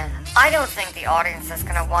 sin. I don't think the audience is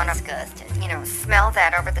going to want to, Disgusting. you know, smell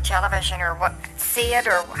that over the television or what, see it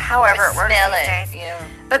or however it works Smell these it. days. Yeah.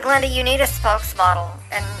 But Glenda, you need a spokesmodel,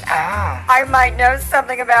 and Oh, I might know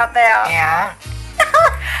something about that. yeah.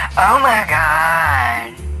 Oh my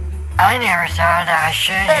God. I never thought that I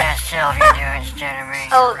should have Sylvia do it instead of me.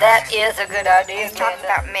 Oh, that is a good idea, He's talking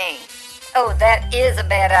Glenda. about me. Oh, that is a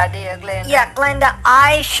bad idea, Glenda. Yeah, Glenda,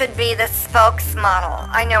 I should be the spokesmodel.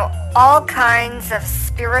 I know all kinds of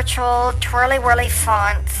spiritual twirly-whirly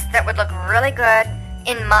fonts that would look really good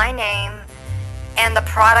in my name and the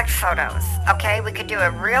product photos, okay? We could do a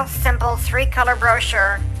real simple 3-color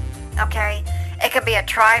brochure, okay? It could be a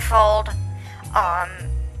trifold,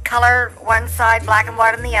 color one side, black and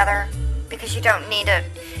white on the other, because you don't need a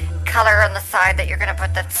color on the side that you're going to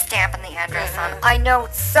put the stamp and the address on. I know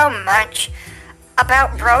so much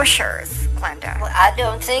about brochures, Glenda. Well, I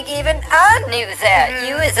don't think even I knew that.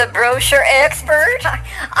 You is a brochure expert?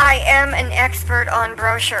 I am an expert on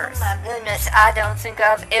brochures. My goodness, I don't think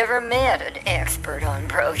I've ever met an expert on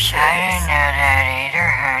brochures. I didn't know that either,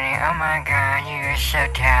 honey. Oh my God, you are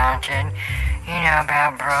so talented. You know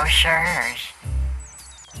about brochures.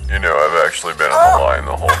 You know, I've actually been on the line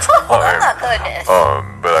the whole time. Oh my goodness.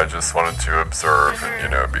 But I just wanted to observe and, you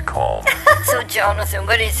know, be calm. So, Jonathan,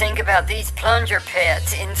 what do you think about these plunger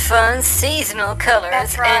pets in fun seasonal colors?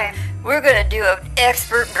 That's right. And we're going to do an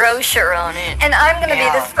expert brochure on it. And I'm going to be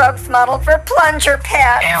Yeah. the spokesmodel for Plunger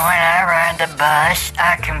Pets. And when I ride the bus,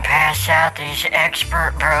 I can pass out these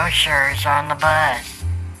expert brochures on the bus.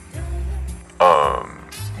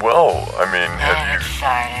 Well, I mean, Isn't it have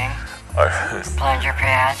exciting? you... Plunger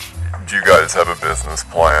pets. Do you guys have a business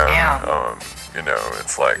plan? Yeah. You know,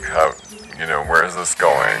 it's like, how, you know, where is this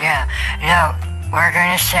going? Yeah. No, we're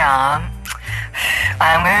gonna sell them.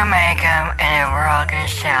 I'm gonna make them, and then we're all gonna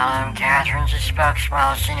sell them. Catherine's a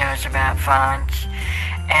spokesmodel. She knows about fonts.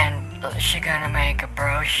 And she's gonna make a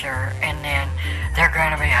brochure, and then they're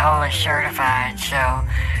gonna be wholly certified. So,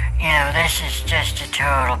 you know, this is just a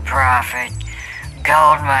total profit.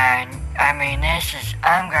 Gold mine. I mean,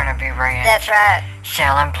 I'm gonna be rich. That's right.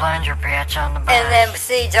 Selling plunger pets on the bus. And then,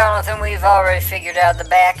 see, Jonathan, we've already figured out the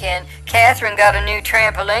back end. Catherine got a new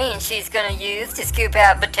trampoline she's going to use to scoop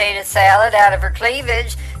out potato salad out of her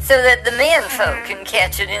cleavage so that the men folk can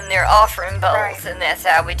catch it in their offering bowls. Right. And that's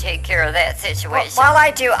how we take care of that situation. While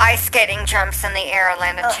I do ice skating jumps in the air and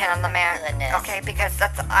land a chin on the mat, goodness. okay, because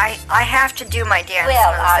that's I have to do my dance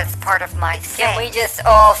Well, moves. It's part of my Can we thing. just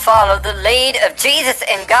all follow the lead of Jesus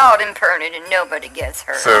and God and burn it and nobody gets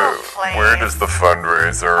hurt? So, please. where does the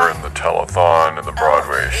fundraiser and the telethon and the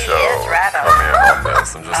Broadway show yes, right on. come in on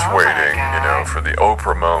this? I'm just Oh my waiting, you know, God. for the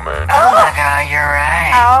Oprah moment. Oh my God, you're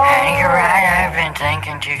right. Oh. Honey, you're right. I've been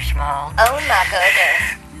thinking too small. Oh my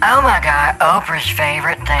goodness. Oh my God, Oprah's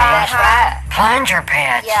favorite thing. That's right. Plunger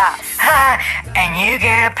pets. Yeah. Ha! And you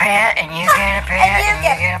get a pet, and you get a pet, and you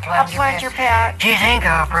get a A plunger, plunger pet. pet. Do you think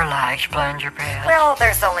Oprah likes plunger pets? Well,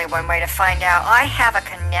 there's only one way to find out. I have a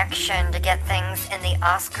connection to get things in the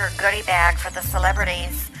Oscar goodie bag for the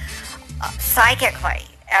celebrities psychically.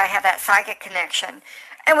 I have that psychic connection.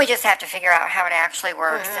 And we just have to figure out how it actually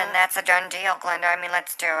works. And that's a done deal, Glenda. I mean,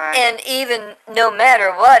 let's do it. And even no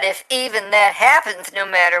matter what, if even that happens, no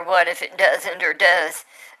matter what, if it doesn't or does,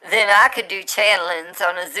 then I could do channelings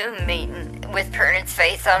on a Zoom meeting with Pernod's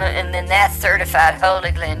face on it, and then that's certified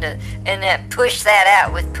holy, Glenda. And that push that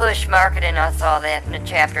out with push marketing. I saw that in a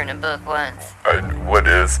chapter in a book once. What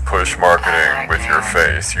is push marketing like with your that.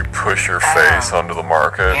 face? You push your face onto the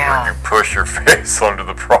market, Yeah. or you push your face onto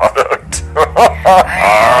the product?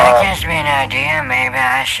 That gives me an idea. Maybe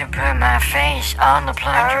I should put my face on the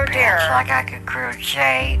plunger dear. pits, like I could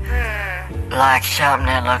crochet, like something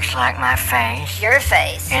that looks like my face Your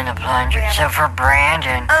face. in the plunger. So for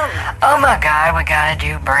Brandon, Oh, oh my God, we gotta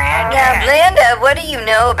do Brandon. Now, Glenda, what do you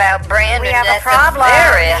know about Brandon? We have a That's problem.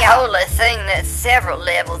 very Yeah. holy thing that's several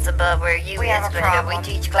levels above where you We is, have a Glenda. problem. We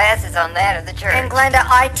teach classes on that at the church. And Glenda,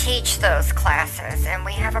 I teach those classes, and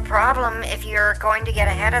we have a problem if you're going to get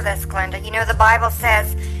ahead of this, Glenda. You know, the Bible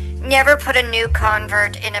says, never put a new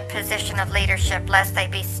convert in a position of leadership lest they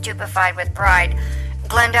be stupefied with pride.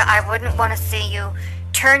 Glenda, I wouldn't want to see you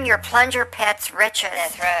turn your plunger pet's riches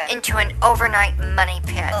That's right. into an overnight money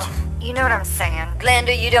pit. You know what I'm saying?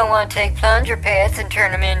 Glenda, you don't want to take plunger pads and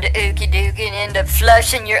turn them into ookie dookie and end up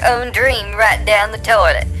flushing your own dream right down the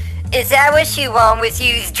toilet. Is that what you want with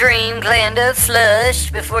you's dream, Glenda?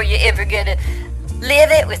 Flush before you ever get to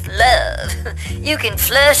live it with love. You can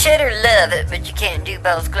flush it or love it, but you can't do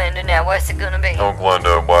both, Glenda. Now, what's it gonna be? Oh,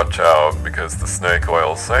 Glenda, watch out, because the snake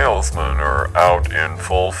oil salesmen are out in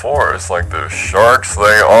full force, like the sharks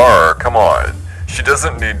they are. Come on. She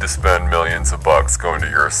doesn't need to spend millions of bucks going to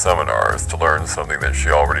your seminars to learn something that she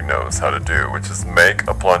already knows how to do, which is make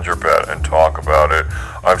a plunger pet and talk about it.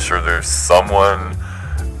 I'm sure there's someone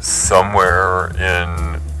somewhere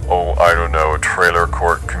in, I don't know, a trailer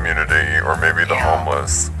court community, or maybe the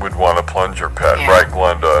homeless would want a plunger pet, Yeah. right,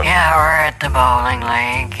 Glenda? Yeah, or at the bowling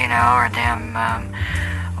league, you know, or them,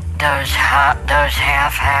 those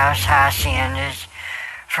half-house haciendas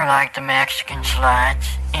for like the Mexican sluts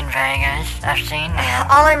in Vegas. I've seen them.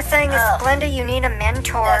 All I'm saying is, Glenda, you need a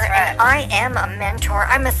mentor, That's right. and I am a mentor.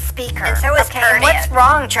 I'm a speaker. And so is okay, and Ernie. what's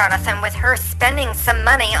wrong, Jonathan, with her spending some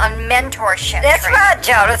money on mentorship? That's training? right,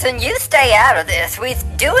 Jonathan. You stay out of this. We're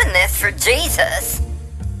doing this for Jesus.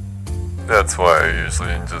 That's why I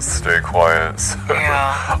usually just stay quiet. So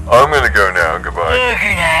Yeah. I'm gonna go now. Goodbye.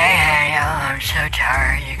 Good night. I'm so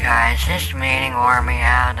tired, you guys. This meeting wore me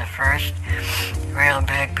out. The first real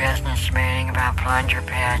big business meeting about plunger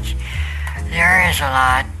pets. There is a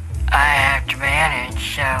lot I have to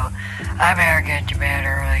manage, so I better get to bed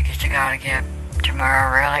early because I gotta get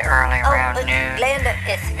tomorrow really early around noon Glenda,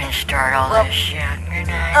 and start all well- this shit. Good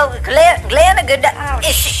night. Glenda, good night. Oh,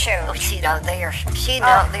 Is she? shoot. Oh, she's not there. She's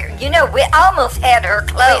not there. You know, we almost had her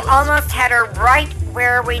closed. We almost had her right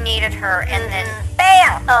where we needed her, and then Mm-hmm.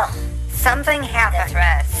 bam! Oh, Something happened. that's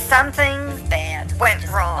right. Something Bad. went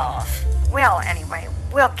Just wrong. off. Well, anyway,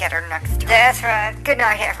 we'll get her next time. That's right. Good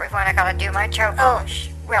night, everyone. I gotta do my choke. Oh.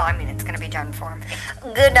 Well, I mean, it's gonna be done for me.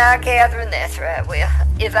 Good night, Catherine. That's right. Well,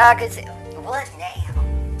 if I could see. What now?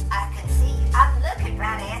 I can see. I'm looking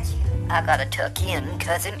right at you. I gotta tuck in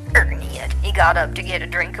Cousin Ernie. He got up to get a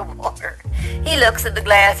drink of water. He looks at the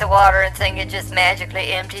glass of water and thinks it just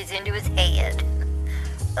magically empties into his head.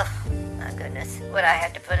 Oh, my goodness. What I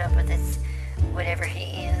have to put up with this, whatever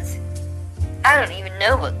he is. I don't even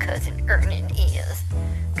know what Cousin Ernie is.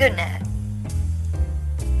 Good night.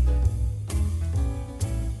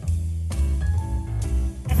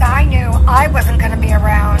 As I knew I wasn't gonna be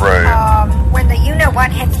around Right. when the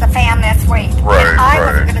you-know-what hits the fan this week. Right, And I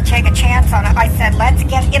wasn't right. gonna take a chance on it. I said, let's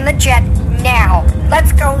get in the jet now.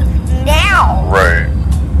 Let's go now. Right.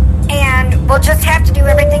 And we'll just have to do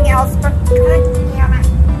everything else, but good damn it.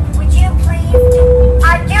 Would you please?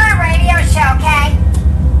 I'm doing a radio show, okay?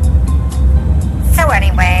 So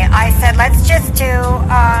anyway, I said, let's just do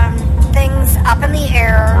things up in the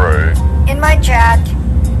air, Right. in my jet,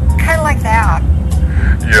 kind of like that.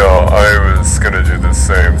 Yeah, I was gonna do the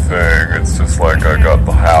same thing. It's just like I got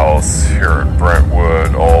the house here in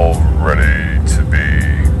Brentwood all ready to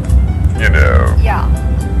be, you know. Yeah.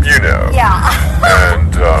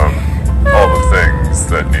 And all the things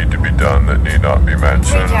that need to be done that need not be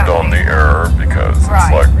mentioned don't on the need- air, because it's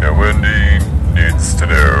Right. like no Wendy needs to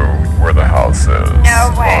know where the house is.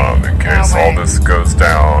 No way. In No case way. all this goes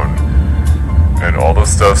down and all the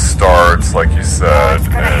stuff starts, like you said, it's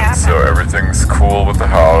gonna and happen. so everything's cool with the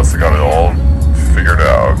house. I got it all figured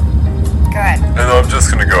out. Good. And I'm just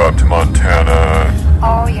gonna go up to Montana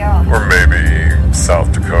Oh, yeah. or maybe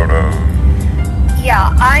South Dakota.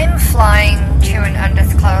 Yeah, I'm flying to an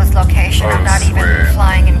undisclosed location. Oh, I'm not even sweet.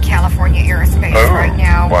 flying in California airspace Oh, right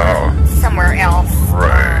now. wow. We're somewhere else.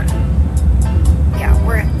 Right. Yeah,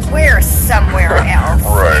 we're somewhere else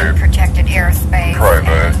Right. in protected airspace.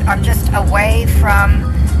 Private. And I'm just away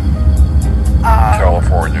from,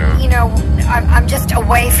 California. you know, I'm just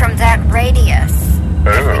away from that radius,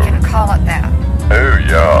 if we Oh. can call it that. Oh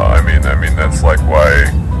yeah, I mean that's like why.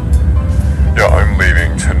 Yeah, I'm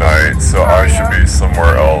leaving tonight, so I should yeah? be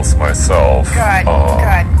somewhere else myself. Good,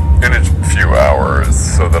 In a few hours. hours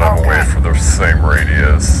so that I'm away from the same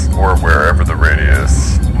radius, or wherever the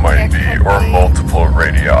radius might be, or multiple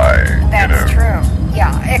radii. That's true.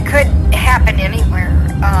 Yeah, it could happen anywhere.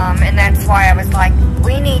 And that's why I was like,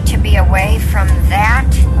 we need to be away from that.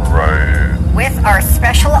 Right. With our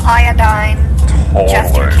special iodine,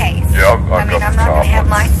 just in case. Yep, I'm not going to have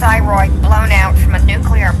my thyroid blown out from a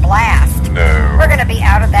nuclear blast. No. We're going to be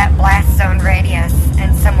out of that blast zone radius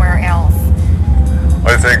and somewhere else.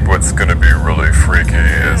 I think what's going to be really freaky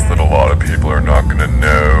is that a lot of people are not going to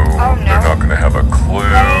know. Oh, no. They're not going to have a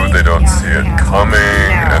clue. They don't see it coming,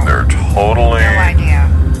 and they're totally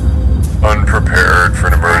unprepared for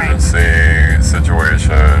an emergency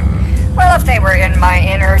situation. Well, if they were in my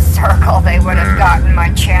inner circle, they would have gotten my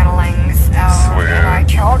channelings. Sweet. And I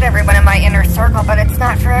told everyone in my inner circle, but it's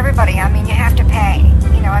not for everybody. I mean, you have to pay.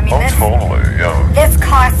 You know, I mean, totally, yeah. This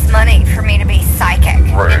costs money for me to be psychic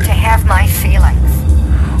and to have my feelings.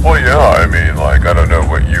 Well, yeah, I mean, like, I don't know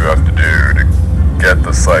what you have to do to get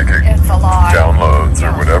the psychic downloads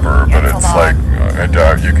or whatever, but it's like, I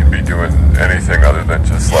doubt you can be doing anything other than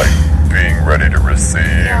just, like, being ready to receive.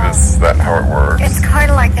 Is that how it works? It's kind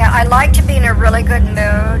of like that. I like to be in a really good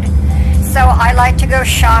mood, so I like to go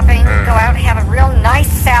shopping, go out and have a real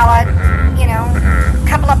nice salad, you know, a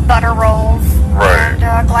couple of butter rolls, and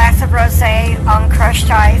a glass of rosé on crushed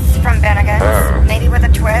ice from Bennigan's, maybe with a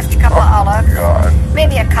twist, a couple of olives,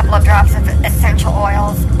 maybe a couple of drops of essential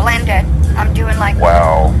oils, blended. I'm doing like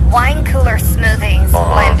wine cooler smoothies,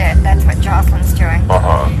 blended. That's what Jocelyn's doing.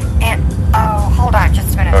 And, hold on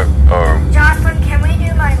just a minute. Jocelyn, can we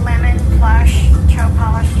do my lemon plush toe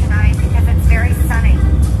polish tonight? Because it's very sunny.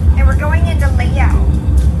 And we're going into Leo.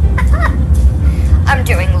 I'm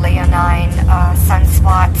doing Leonine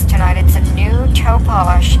sunspots tonight. It's a new toe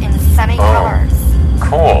polish in sunny colors.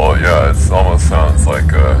 Cool, yeah, it almost sounds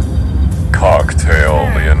like a cocktail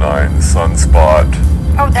Leonine sunspot.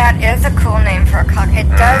 Oh, that is a cool name for a cocktail. It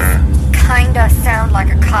does kind of sound like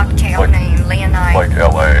a cocktail name, Leonine. Like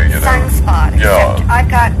LA, you know. Sunspot. Except I've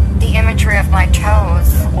got the imagery of my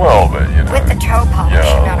toes. Well, but, you know. With the toe polish,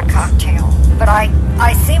 not a cocktail. But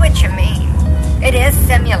I see what you mean. It is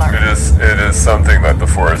similar. It is something that the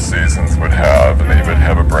Four Seasons would have, and they would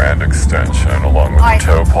have a brand extension along with the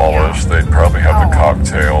toe polish. They'd probably have the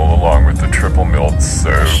cocktail along with the triple milled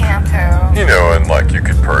soap. Shampoo. You know, and like you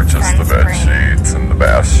could purchase the bed sheets and the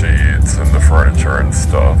bath sheets and the furniture and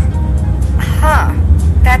stuff.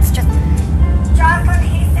 That's just... Jocelyn,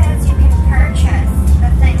 he says you can purchase the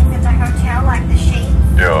things at the hotel, like the sheets.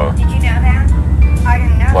 Yeah. Did you know that? I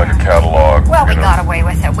didn't know like a catalog. Well, we got away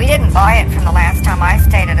with it. We didn't buy it from the last time I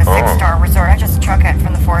stayed at a 6-star resort. I just took it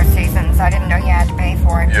from the Four Seasons. I didn't know you had to pay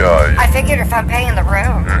for it. Yeah. I figured if I'm paying the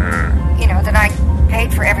room, you know, then I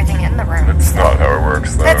paid for everything in the room. It's not how it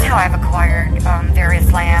works, though. That's how I've acquired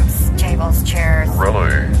various lamps, tables, chairs.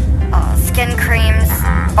 Really? Skin creams,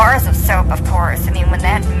 bars of soap, of course. I mean, when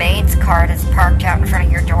that maid's cart is parked out in front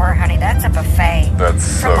of your door, honey, that's a buffet.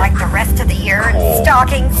 That's for like the rest of the year. Cool. And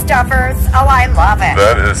stocking stuffers. Oh, I love it.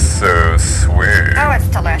 That is so sweet. Oh, it's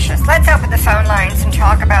delicious. Let's open the phone lines and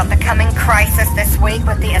talk about the coming crisis this week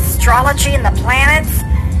with the astrology and the planets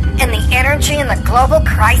and the energy and the global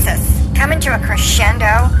crisis coming to a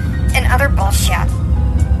crescendo and other bullshit.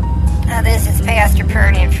 This is Pastor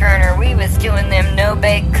Purdy and Ferner. We was doing them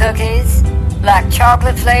no-bake cookies, like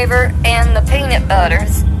chocolate flavor and the peanut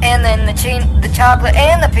butters, and then the chocolate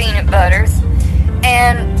and the peanut butters,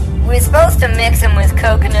 and we're supposed to mix them with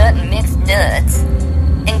coconut and mixed nuts.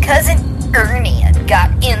 And Cousin Ernie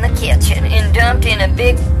got in the kitchen and dumped in a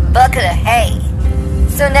big bucket of hay.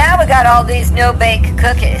 So now we got all these no-bake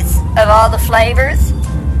cookies of all the flavors,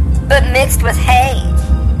 but mixed with hay.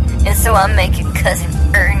 And so I'm making Cousin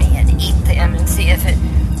Ernie eat them and see if it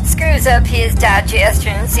screws up his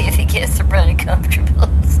digestion and see if he gets the runny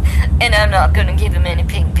comfortables. And I'm not going to give him any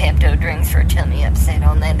pink Pepto drinks for a tummy upset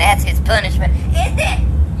on that. That's his punishment. Is it?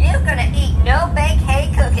 You're going to eat no-bake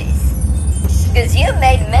hay cookies. Because you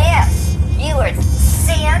made mess. You were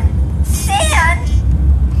sin.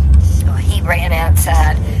 Oh, he ran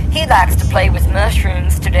outside. He likes to play with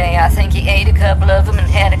mushrooms today. I think he ate a couple of them and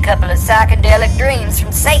had a couple of psychedelic dreams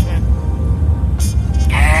from Satan.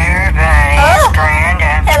 Hey everybody, it's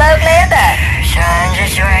Glenda. Hello, Glenda. So I'm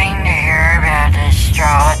just waiting to hear about the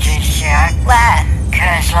astrology shit. Why?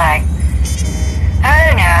 Cause like, I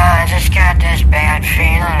don't know, I just got this bad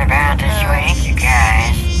feeling about this week, you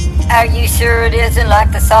guys. Are you sure it isn't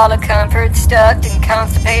like the solid comfort stuck and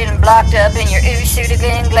constipated and blocked up in your ooh-suit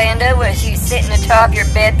again, Glenda, was you sitting atop your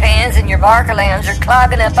bedpans and your Barker Lounger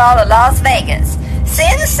clogging up all of Las Vegas?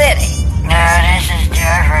 Sin City. No, this is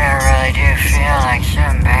different. I really do feel like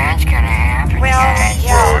something bad's gonna happen, guys.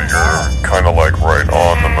 Well, you're kind of like right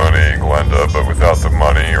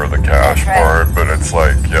or the cash That's right. part, but it's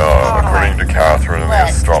like, yeah, according to Catherine and the What?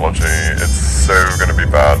 astrology, it's so gonna be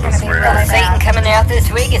bad this be week. really bad. Satan coming out this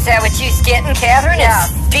week? Is that what you's getting, Catherine? Yeah.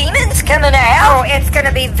 It's demons coming Oh, out? it's going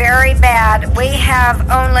to be very bad. We have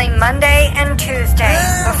only Monday and Tuesday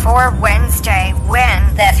before Wednesday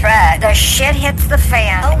when That's right. the shit hits the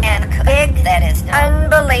fan Oh, and God. big, That is not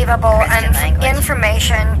unbelievable Christian language.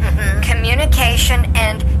 information, Mm-hmm. communication,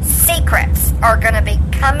 and secrets are going to be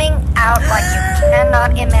coming out like you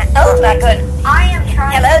cannot imagine. Oh, my goodness. I am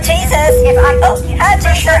trying Hello, to Jesus. If I Oh, hi, push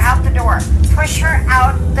her Jesus. out the door. Push her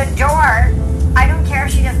out the door. I don't care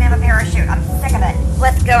if she doesn't have a parachute. I'm sick of it.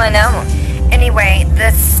 What's going on? Anyway,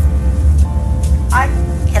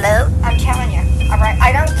 Hello? I'm telling you. All right,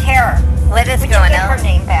 I don't care. What is Would you going get her on?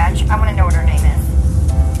 name badge? I want to know what her name is.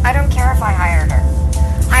 I don't care if I hired her.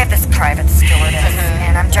 I have this private stewardess,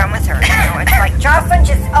 and I'm done with her. You know, it's like, Jocelyn,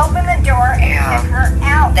 just open the door and Yeah. get her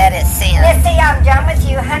out. That is sin. Missy, I'm done with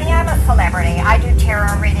you. Honey, I'm a celebrity. I do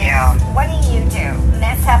tarot readings. Yeah. What do you do?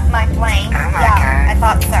 Mess up my plane? Oh my yeah, God. I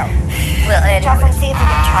thought so. Well, anyway. Jocelyn, see if you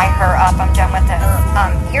can tie her up. I'm done with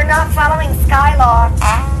this. You're not following Sky Law.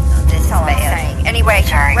 This is That's all I'm bad. saying. Anyway,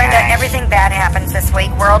 Sorry, Brenda, guys. everything bad happens this week.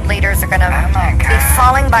 World leaders are going to Oh my be God.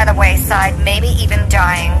 falling by the wayside, maybe even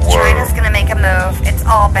dying. Whoa. China's going to make a move. It's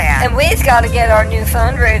all bad. And we've got to get our new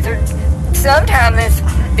fundraiser sometime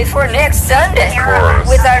before next Sunday Of course.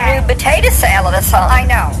 with our new potato salad-a-thon. I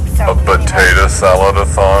know. So A potato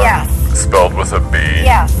salad-a-thon? Yes. Spelled with a B?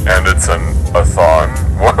 Yes. And it's an a-thon?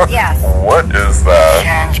 What? Yes. What is that?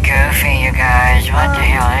 Sounds goofy, you guys. What the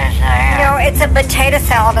hell is that? No, it's a potato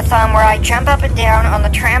salad-a-thon where I jump up and down on the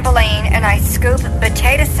trampoline and I scoop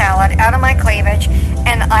potato salad out of my cleavage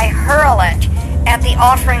and I hurl it at the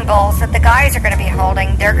offering bowls that the guys are going to be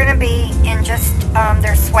holding. They're going to be in just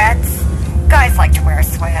their sweats. Guys like to wear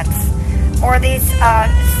sweats. Or these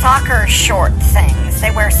soccer short things.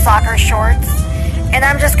 They wear soccer shorts. And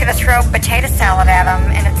I'm just going to throw potato salad at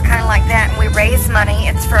them, and it's kind of like that. And we raise money.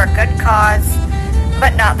 It's for a good cause,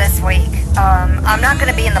 but not this week. I'm not going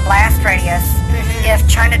to be in the blast radius if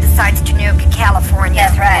China decides to nuke California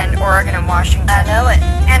That's right. and Oregon and Washington. I know it.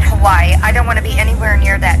 And Hawaii. I don't want to be anywhere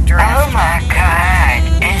near that Oh draft. my God.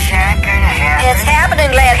 Is that gonna happen? It's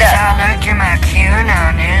happening, Because Glenda. I looked at my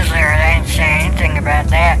QAnon newsletter. They didn't say anything about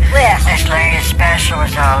that. Well. This latest special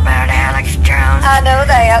was all about Alex Jones I know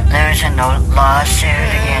that. losing the lawsuit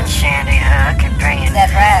against Sandy Hook and paying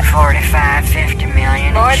That's right. 45-50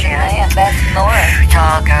 million More and than shit. that. That's more. It's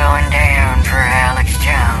all going down for Alex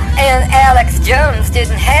Jones. And Alex Jones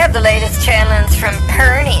didn't have the latest challenge from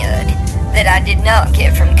Perniad that I did not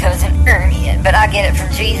get from cousin Erniad, but I get it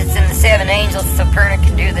from Jesus and the seven angels so Perna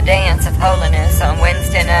can do the dance of holiness on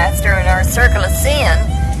Wednesday nights during our Circle of Sin.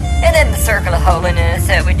 And then the Circle of Holiness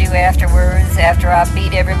that we do afterwards, after I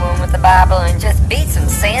beat everyone with the Bible and just beat some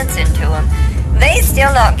sense into them. They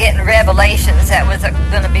still not getting revelations. That was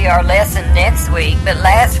going to be our lesson next week, but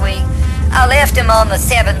last week I left them on the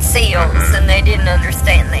seven seals and they didn't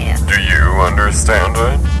understand that. Do you understand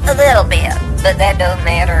it? A little bit, but that don't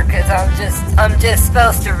matter because I'm just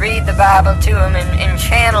supposed to read the Bible to them and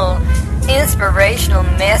channel inspirational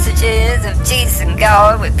messages of Jesus and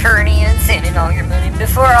God with Perny and sending all your money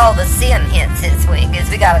before all the sin hits this week. Is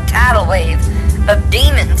we got a tidal wave of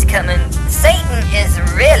demons coming. Satan is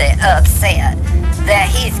really upset that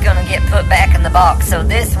he's gonna get put back in the box. So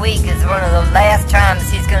this week is one of the last times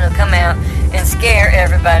he's gonna come out and scare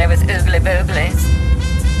everybody with oogly booglies.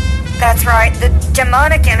 That's right. The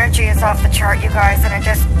demonic energy is off the chart, you guys, and I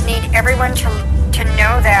just need everyone to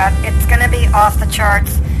know that it's going to be off the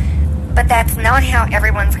charts. But that's not how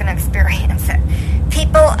everyone's going to experience it.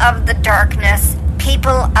 People of the darkness, people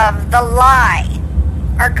of the lie,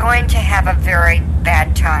 are going to have a very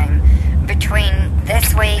bad time between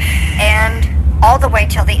this week and all the way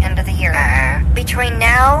till the end of the year. Between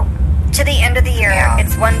now to the end of the year, Yeah.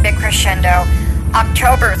 it's one big crescendo.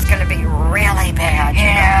 October is going to be really bad. You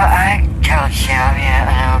know, I told Sylvia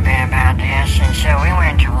a little bit about this, and so we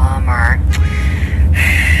went to Walmart.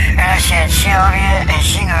 And I said, Sylvia, and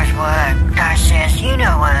she goes, what? I says, you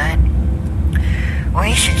know what?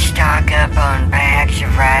 We should stock up on bags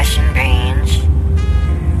of rice and beans,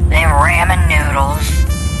 then ramen noodles,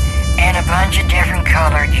 and a bunch of different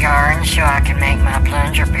colored yarns so I can make my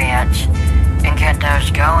plunger pits and get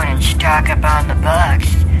those going and stock up on the bucks.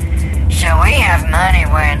 So we have money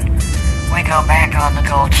when we go back on the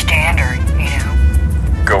gold standard, you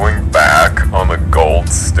know. Going back on the gold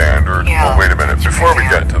standard? Yeah. Well, wait a minute. Before we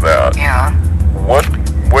get to that, Yeah. what,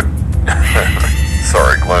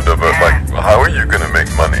 sorry, Glenda, but like, how are you going to make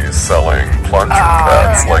money selling plunger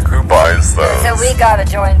pets? Like, who buys those? So we we got a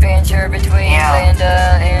joint venture between Yeah.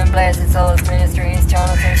 Glenda and Blessed Souls Ministries,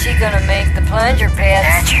 Jonathan. She gonna make the plunger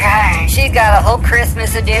pets. That's right. She got a whole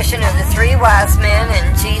Christmas edition of the three wise men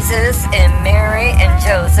and Jesus and Mary and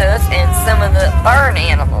Joseph and some of the barn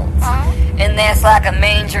animals. And that's like a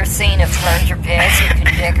manger scene of plunger pets you can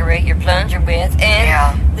decorate your plunger with, and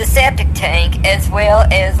Yeah. the septic tank, as well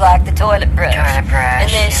as like the toilet brush. Toilet brush, And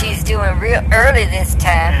then yeah. she's doing real early this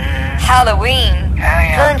time, Halloween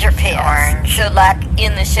yeah. plunger pets. Orange. So like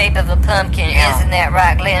in the shape of a pumpkin, Yeah. isn't that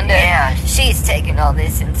right, Glenda? Yes. She's taking all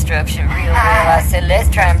this instruction real well. I said, let's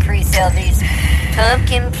try and pre-sell these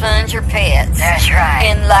pumpkin plunger pets. That's right.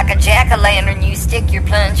 And like a jack-o'-lantern, you stick your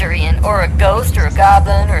plunger in, or a ghost or a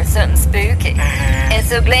goblin or something spooky. And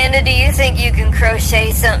so, Glenda, do you think you can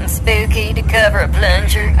crochet something spooky to cover a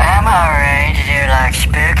plunger? I'm already to do like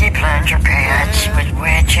spooky plunger pets with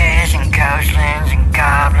witches and ghostlings and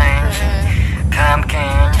goblins and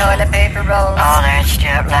pumpkins. Toilet paper rolls. All that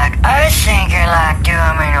stuff. Like, I was thinking like do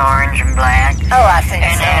them in orange and black. Oh, I think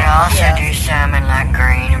And so. then also Yes. do some in like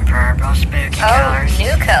green and purple, spooky colors.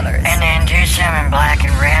 new colors. And then do some in black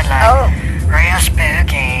and red, like Oh. real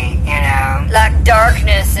spooky, you know. Like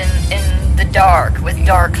darkness in the dark with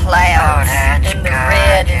dark clouds. Oh, that's and the good,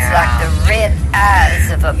 red is yeah. like the red eyes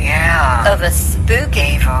of a Yeah.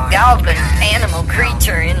 spooky Evil. goblin animal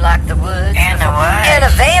creature in like the woods. In the woods. And a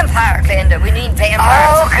vampire, Glenda. We need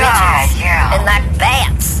vampires Oh, and God, witches. yeah. And like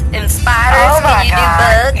bats and spiders Oh, when my you God,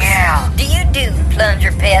 do bugs. yeah. Do you do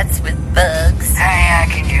plunger pets with bugs? Hey, I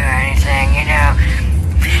can do anything, you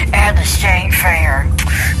know. At the state fair,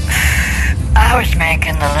 I was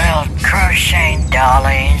making the little crocheted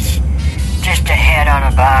dollies, just a head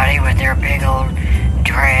on a body with their big old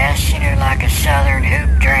dress, you know, like a southern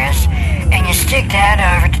hoop dress, and you stick that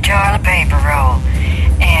over the toilet paper roll.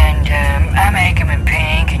 And I make them in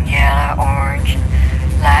pink and yellow, orange, and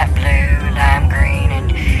light blue, lime green,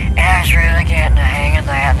 and I was really getting the hang of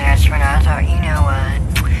that, and that's when I thought, you know what?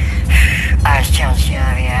 I was telling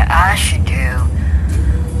Sylvia, I should do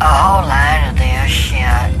a whole line of this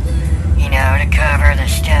shit, you know, to cover the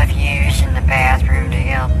stuff used in the bathroom to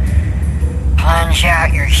help plunge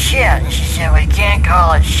out your shit. And she said, we can't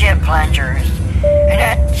call it shit plungers. And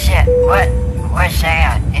I said, what's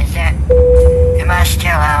that? Is that, am I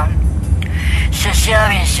still on? So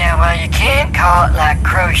Sylvia said, well, you can't call it like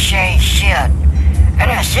crochet shit. And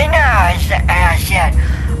I said, no, and I said,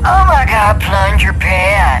 oh my God, plunger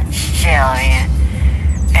pets, Sylvia.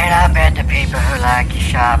 And I bet the people who like to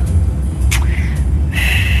shop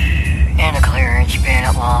in a clearance bin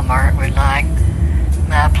at Walmart would like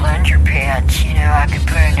my plunger pets. You know, I could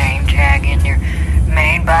put a name tag in there,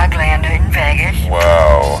 made by Glenda in Vegas.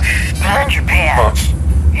 Wow. Plunger pets,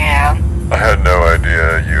 you know. I had no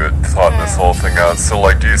idea you had thought this whole thing out. So,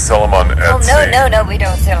 like, do you sell them on Oh, Etsy? no, we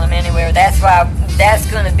don't sell them anywhere. That's why that's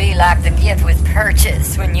going to be like the gift with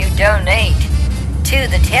purchase when you donate to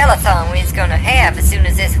the telethon we're going to have as soon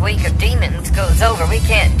as this week of demons goes over. We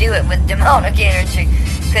can't do it with demonic energy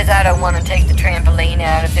because I don't want to take the trampoline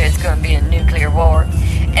out if there's going to be a nuclear war.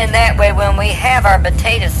 And that way, when we have our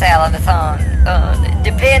potato salad-a-thon,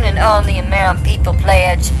 depending on the amount people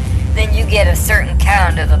pledge, then you get a certain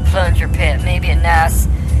kind of a plunger pet, maybe a nice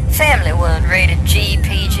family one rated G,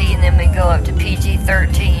 PG, and then we go up to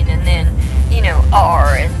PG-13, and then, you know,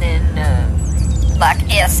 R, and then like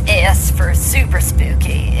SS for super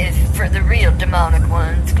spooky, if for the real demonic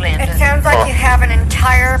ones, Glenda. It sounds like you have an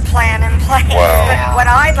entire plan in place. Wow. But what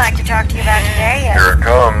I'd like to talk to you about today Here is it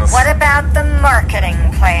comes. what about the marketing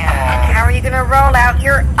plan? And how are you going to roll out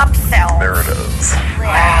your upsell? There it is.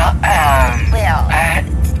 Well,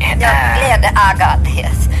 No, Glenda, I got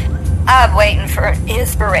this. I'm waiting for an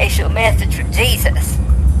inspirational message from Jesus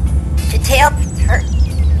to tell her.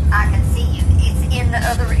 I can see you. It's in the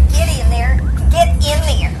other room. Get in there. Get in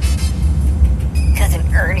there. Cousin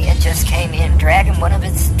Ernie just came in dragging one of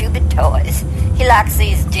his stupid toys. He likes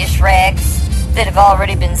these dish rags that have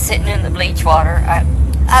already been sitting in the bleach water.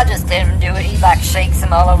 I just let him do it. He like shakes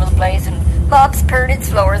them all over the place and mops Perdit's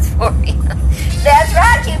floors for you. That's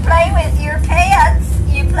right. You play with your pets.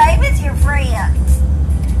 You play with your friends.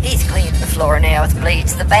 He's cleaning the floor now with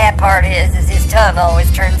bleach. The bad part is his tongue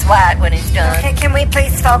always turns white when he's done. Okay, can we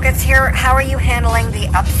please focus here? How are you handling the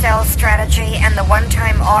upsell strategy and the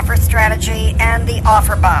one-time offer strategy and the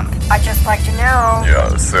offer bump? I'd just like to know.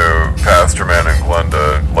 Yeah, so Pastor Man and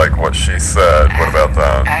Glenda, like what she said. What about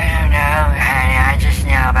that? I don't know, honey. I just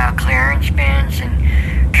know about clearance bins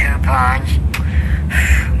and coupons.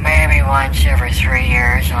 Maybe once every 3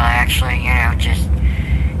 years I'll actually, you know, just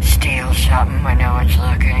steal something when no one's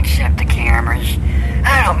looking except the cameras.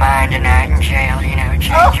 I don't mind a night in jail, you know,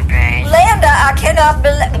 change your pace. Glenda, I cannot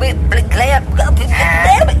believe.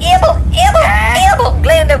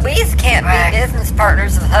 business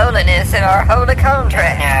partners of holiness in our holy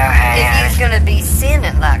contract. No, hey, If he's gonna be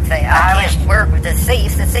sinning like that, I can't work with the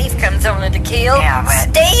thief. The thief comes only to kill,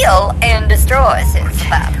 steal, and destroy, says the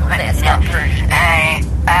Bible. That's not pretty. Hey,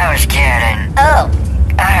 I was kidding. Oh.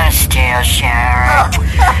 I was still showering.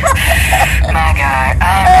 My God,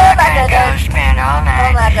 I'm not gonna go spend all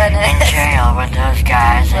night in jail with those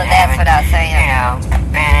guys Well, that that's haven't, what I was saying. you know,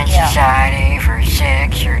 been in society for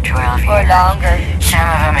 6 or 12 Or years. longer. Some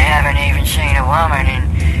of them haven't even seen a woman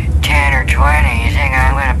in 10 or 20. You think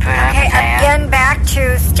I'm gonna put up Okay, with that? again, back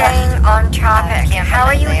to staying on topic. How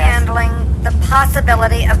are you handling the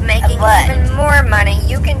possibility of making What? even more money?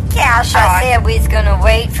 You can cash I out. said we's gonna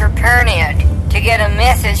wait for Perniet to get a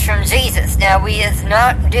message from Jesus. Now, we is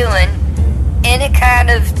not doing any kind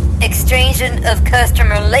of exchanging of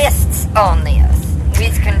customer lists on this.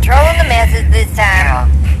 We's controlling the message this time.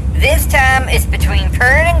 This time it's between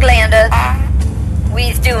Pern and Glenda.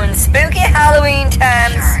 We's doing spooky Halloween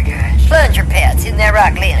times. Sorry, guys. Plunger pets, isn't that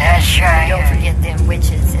right, Glenda? That's right. Don't forget them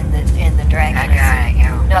witches and the Draculas. I got it,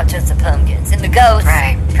 yo. Not just the pumpkins. And the ghosts.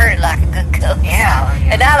 Right. Pern like a good ghost. Yeah.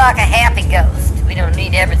 And I like a happy ghost. We don't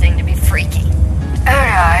need everything to be freaky. Oh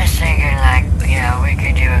no, I was thinking like, you know, we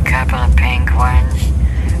could do a couple of pink ones.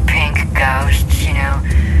 Pink ghosts, you know.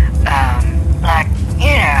 Like,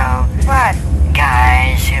 you know, What?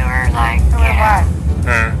 guys who are like, you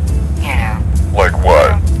know, you know. Like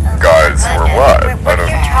what? Guys who are what? I What are don't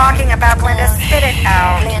you talking about, Glenda? Spit it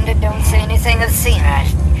out. Glenda, don't say anything obscene.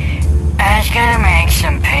 I was gonna make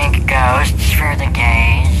some pink ghosts for the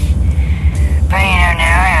gays. But you know,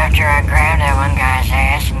 now after I grabbed that one guy's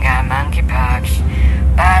ass and got monkeypox,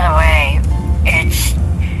 by the way,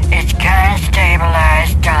 it's kind of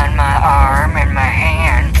stabilized on my arm and my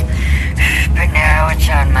hand, but now it's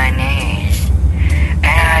on my knees. And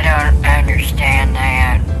I don't understand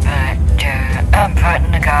that, but I'm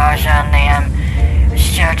putting the gauze on them,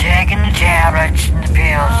 still taking the tablets and the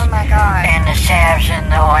pills, Oh my God. and the salves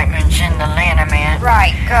and the ointments and the liniment.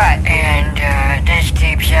 Right, good. And this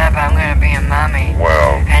keeps up, I'm gonna be a mummy.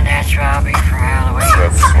 Wow, And that's where I'll be for Halloween.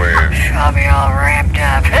 that's sweet. I'll be all wrapped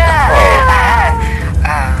up. Yeah.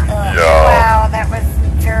 Wow, that was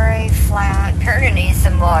very flat. Perna needs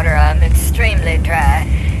some water. I'm extremely dry.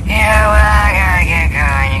 Yeah, well, I gotta get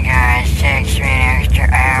going, you guys. Takes me an extra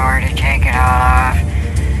hour to take it all off.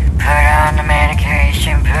 Put on the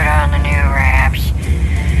medication, put on the new wraps.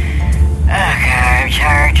 Oh, God, I'm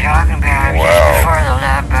tired talking about it just Wow. before the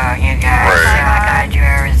love boat, you guys. Right. So I gotta do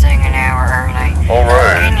everything an hour early.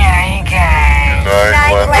 Alright. Good night, you guys. Good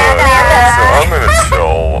night, Glenda. Yeah, so I'm gonna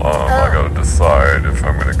chill. I gotta decide if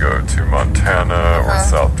I'm gonna go to Montana or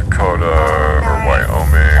South Dakota or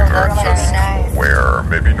Wyoming or just where.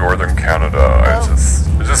 Maybe northern Canada. I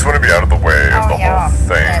just want to be out of the way of the whole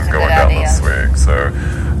thing That's a going good down idea. this week. So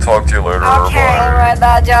talk to you later. Okay. Bye. All right,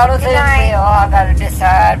 bye, Jonathan. Good night. Well, I gotta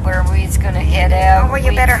decide where we's gonna head out. Oh, well,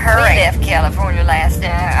 you better hurry. We left California last night.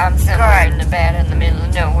 I'm somewhere in Nevada in the middle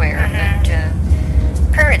of nowhere. But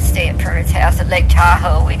Purritt stay at Purritt's house at Lake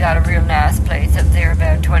Tahoe. We got a real nice place up there,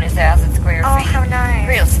 about 20,000 square Oh, feet. how nice.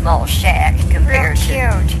 Real small shack Real compared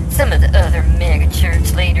to cute. some of the other mega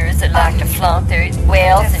church leaders that like to flaunt their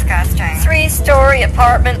wealth. and Disgusting. 3-story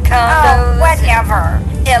apartment condos. Oh, whatever.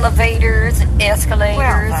 And elevators and Well,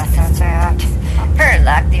 escalators. that's it. Purritt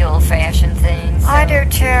like the old-fashioned things. I do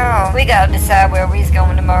too. We gotta decide where we's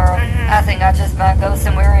going tomorrow. I think I just might go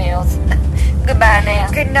somewhere else. Goodbye now.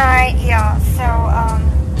 Good night. Yeah.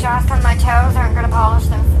 So, Jocelyn, my toes aren't gonna polish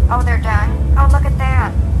them. Oh, they're done. Oh, look at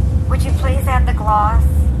that. Would you please add the gloss?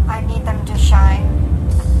 I need them to shine.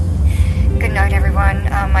 Good night, everyone.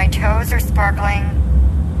 My toes are sparkling.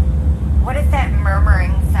 What is that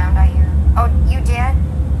murmuring sound I hear? Oh, you did?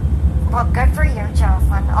 Well, good for you,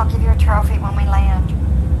 Jocelyn. I'll give you a trophy when we land.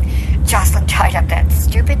 Jocelyn tied up that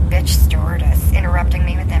stupid bitch stewardess, interrupting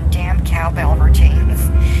me with them damn cowbell routines.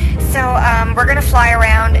 So, we're gonna fly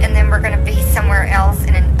around, and then we're gonna be somewhere else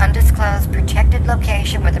in an undisclosed, protected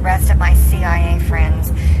location with the rest of my CIA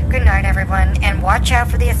friends. Good night, everyone, and watch out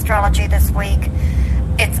for the astrology this week.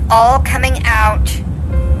 It's all coming out.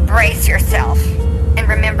 Brace yourself. And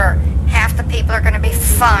remember, half the people are gonna be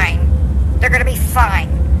fine. They're gonna be fine.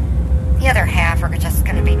 The other half are just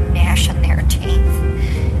gonna be gnashing their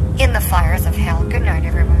teeth in the fires of hell. Good night,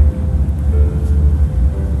 everyone.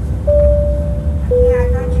 Yeah, I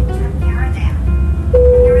thought you took care of that.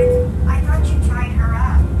 I thought you tied her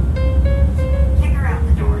up. Kick her out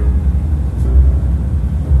the door.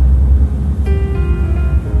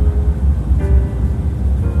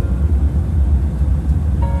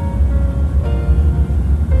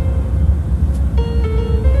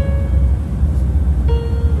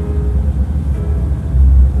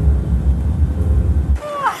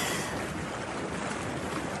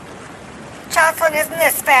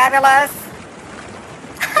 fabulous.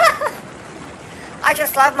 I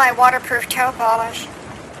just love my waterproof toe polish.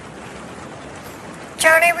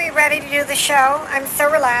 Joni, we ready to do the show? I'm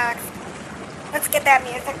so relaxed. Let's get that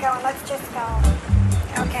music going. Let's just go.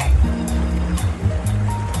 Okay.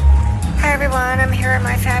 Hi everyone, I'm here in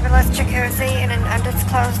my fabulous jacuzzi in an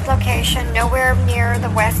undisclosed location nowhere near the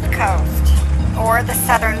west coast, or the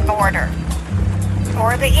southern border,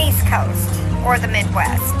 or the east coast, or the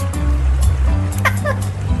Midwest.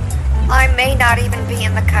 I may not even be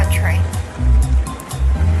in the country.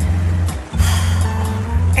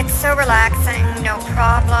 It's so relaxing, no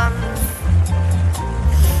problems.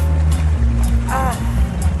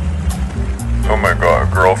 Oh my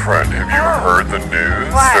god, girlfriend, have you heard the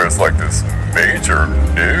news? What? There's like this major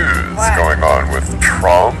news What? going on with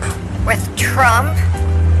Trump. With Trump?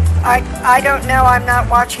 I don't know, I'm not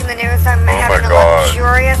watching the news. I'm my having a God.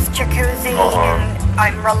 luxurious jacuzzi and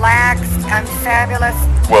I'm relaxed, I'm fabulous.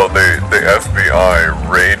 Well, the FBI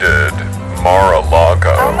raided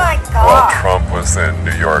Mar-a-Lago Oh my while God. Trump was in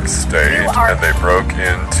New York State, You are- and they broke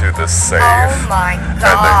into the safe. Oh my And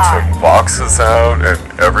God. they took boxes out and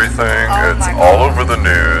everything. Oh It's my all God. over the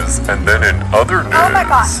news. And then in other news, Oh my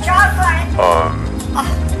God, Jocelyn!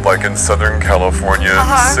 like in Southern California,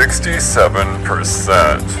 Uh-huh.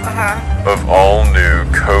 67% Uh-huh. of all new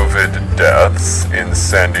COVID deaths in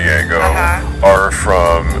San Diego Uh-huh. are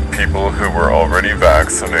from people who were already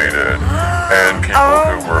vaccinated and people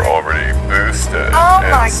Oh who were already boosted. Oh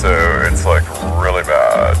and my- so it's like really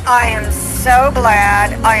bad. I am so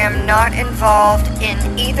glad I am not involved in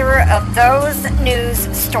either of those news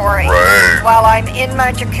stories Right. while I'm in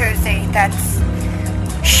my jacuzzi. That's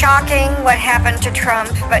shocking what happened to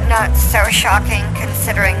Trump, but not so shocking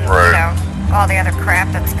considering, Right. you know, all the other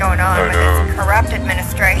crap that's going on I with know. this corrupt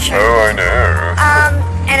administration. Oh, I know.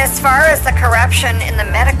 And as far as the corruption in the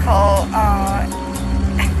medical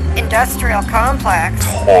industrial complex,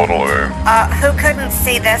 Totally. who couldn't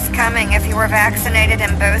see this coming if you were vaccinated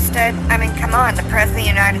and boosted? I mean, come on, the President of the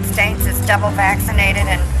United States is double vaccinated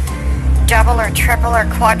and double or triple or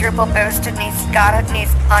quadruple boosted, and he's got it, and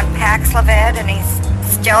he's on Paxlovid, and he's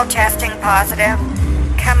still testing positive.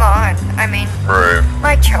 Come on, I mean, Right.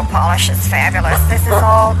 my toe polish is fabulous. This is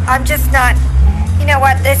all, I'm just not, you know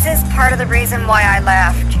what, this is part of the reason why I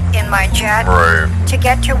left in my jet Right. to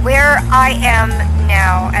get to where I am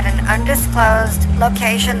now at an undisclosed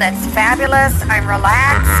location that's fabulous. I'm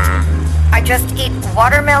relaxed. I just eat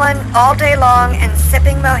watermelon all day long and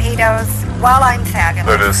sipping mojitos while I'm fabulous.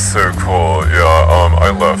 That is so cool. Yeah,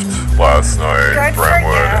 I left last night, Good for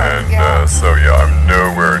Brentwood, you, and yeah. so yeah, I'm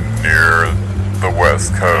nowhere near the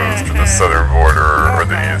West Coast or the Southern border or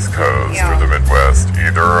the East Coast Yeah. or the Midwest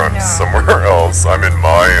either. I'm No. somewhere else. I'm in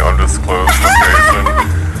my undisclosed location,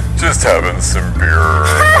 just having some beer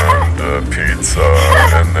and pizza,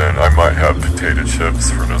 and then I might have potato chips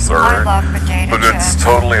for dessert. I love potato But chips. it's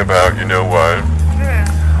totally about, you know what?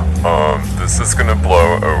 This is gonna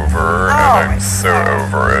blow over, and I'm so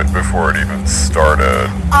over it before it even started.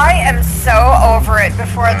 I am so over it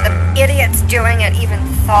before the idiots doing it even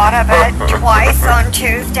thought of it twice on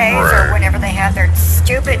Tuesdays Right. or whenever they have their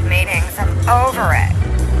stupid meetings. I'm over it.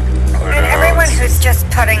 I And know, everyone it's- who's just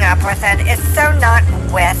putting up with it is so not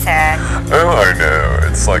with it. Oh, I know.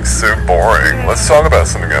 It's like so boring. Let's talk about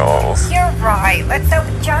something else. You're right. Let's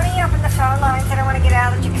open. Johnny, open the phone lines. I don't want to get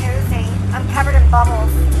out of the jacuzzi. I'm covered in bubbles.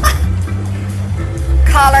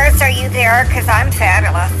 Callers, are you there? Because I'm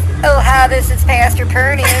fabulous. Oh, hi, this is Pastor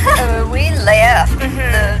Purdy. We left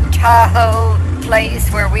the Tahoe place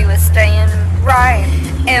where we was staying, Right.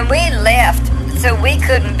 and we left so we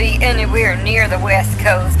couldn't be anywhere near the West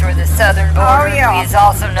Coast or the Southern border. yeah. We's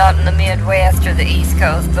also not in the Midwest or the East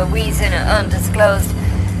Coast, but we's in an undisclosed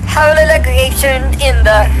holy location in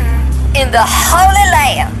the Holy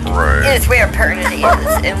Land. Right. Is where Pernity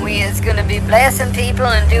is, and we is gonna be blessing people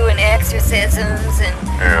and doing exorcisms and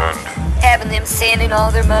And having them sending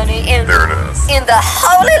all their money in there it is. in the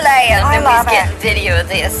Holy Land. I And love we's it. getting video of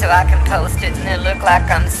this so I can post it and it'll look like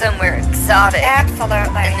I'm somewhere exotic.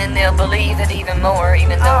 Absolutely. And then they'll believe it even more,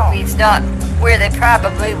 even though Oh. we's not where they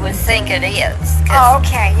probably would think it is. 'Cause Oh,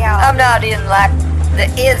 okay, yeah. I'm not in like the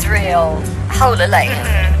Israel Holy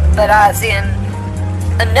Land, but I was in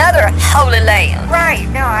another Holy Land. Right.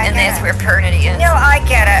 No, I And get that's it. where Pernity is. No, I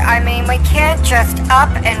get it. I mean, we can't just up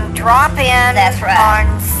and drop in That's right.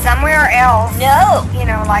 on somewhere else. No. You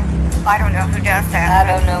know, like, I don't know who does that.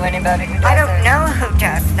 I don't know anybody who does I don't it. know who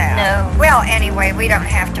does that. No. Well, anyway, we don't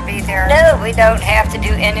have to be there. No, we don't have to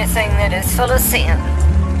do anything that is full of sin.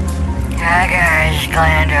 Hi guys,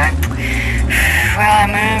 Glenda. Well, I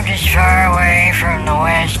moved as far away from the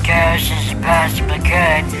West Coast as I possibly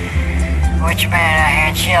could. which meant I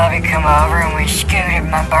had Shelby come over and we scooted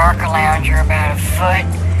my Barker Lounger about a foot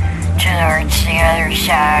towards the other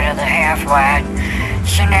side of the half-wide.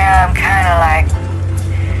 So now I'm kind of like,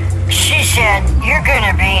 she said, you're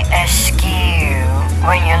gonna be askew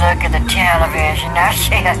when you look at the television. I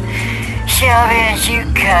said, Shelby, is you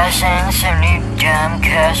cussing some new dumb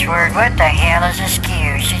cuss word? What the hell is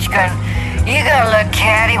askew? You're gonna look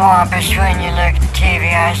cattywampus when you look at the TV.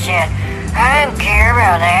 I said, I don't care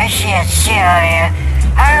about that shit, Shelby.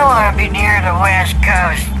 I don't want to be near the West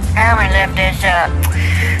Coast. I'm gonna lift this up.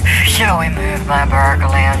 So we moved my Barker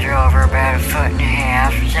Lounger over about a foot and a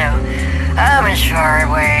half, so I'm as far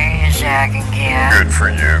away as I can get. Good for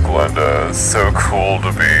you, Glenda. So cool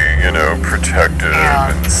to be, protected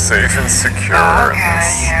and safe and secure in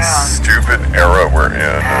this stupid era we're in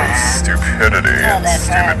of stupidity and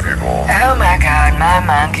stupid people. Oh my God, my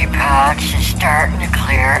monkeypox is starting to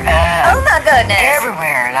clear up. Oh my goodness.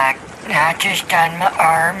 Everywhere, like not just on my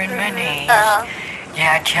arm and my knees. Did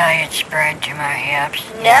I tell you it spread to my hips?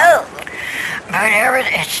 No. But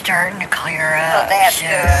it's starting to clear up. Oh, that's so,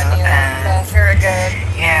 good. That's very good.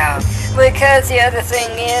 Yeah. Because the other thing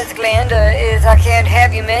is, Glenda, is I can't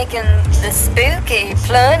have you making the spooky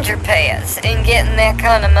plunger pads and getting that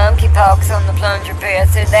kind of monkeypox on the plunger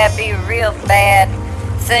pads. So that'd be a real bad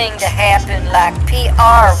thing to happen, like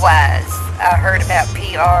PR-wise. I heard about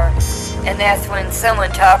PR. And that's when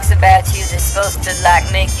someone talks about you that's supposed to,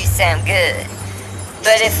 make you sound good.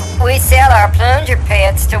 But if we sell our plunger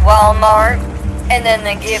pads to Walmart and then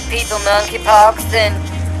they give people monkeypox, then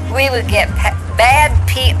we would get bad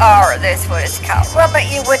PR. That's what it's called. Well,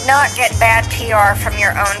 but you would not get bad PR from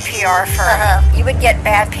your own PR firm. You would get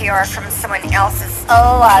bad PR from someone else's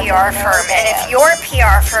PR firm. And if your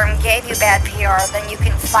PR firm gave you bad PR, then you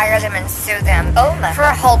can fire them and sue them for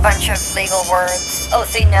a whole bunch of legal words. Oh,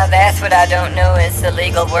 see, now that's what I don't know is the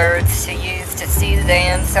legal words to use to sue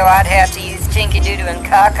them. So I'd have to use Tinky Doodoo and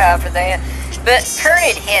Caca for that. But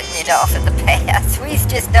Pernod hitting it off at the pass. We's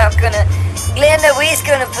just not gonna... Glenda, we's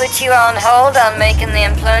gonna put you on hold on making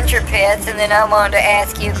them plunger pads, and then I wanted to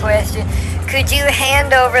ask you a question. Could you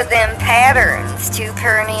hand over them patterns to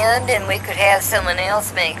Pernod, and we could have someone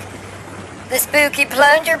else make the spooky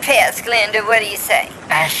plunger pads? Glenda, what do you say?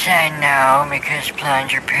 I say no, because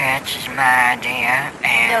plunger pads is my idea,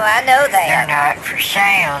 and No, I know that. they're not for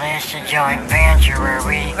sale. This is a joint venture where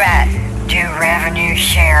we do revenue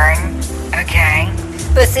sharing, okay?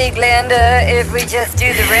 But see, Glenda, if we just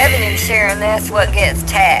do the revenue sharing, that's what gets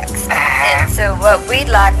taxed. And so what we'd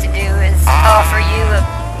like to do is offer you a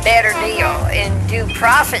better deal and do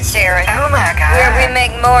profit sharing. Oh my God. Where we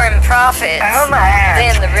make more in profits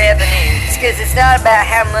than the revenues. Because it's not about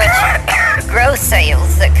how much gross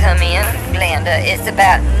sales that come in, Glenda. It's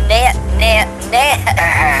about net.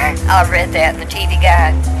 I read that in the TV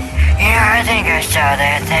guide. Yeah, I think I saw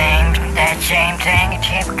that same thing.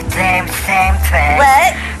 Same thing. What?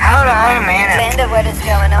 Hold on a minute. Glenda, what is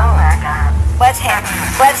going on? Oh my God. What's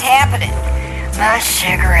happening? My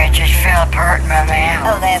cigarette just fell apart in my mouth.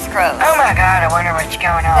 Oh, that's gross. Oh my God, I wonder what's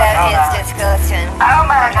going on. That Hold is on. disgusting. Oh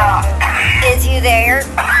my God. Is you there?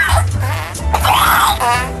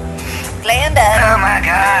 Glenda, Oh my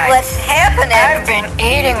God. what's happening? I've been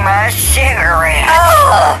eating my cigarette.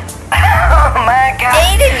 Oh, Oh my God.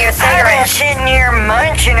 eating your I've been cigarette. sitting here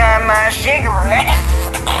munching on my cigarette.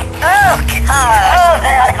 Oh,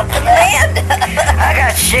 God. Glenda. I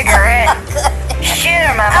got cigarette shit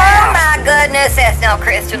in my Oh, mouth. my goodness, that's no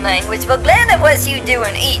Christian language. Well, Glenda, what's you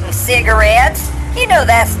doing eating cigarettes? You know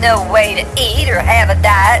that's no way to eat or have a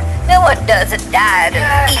diet. No one does a diet of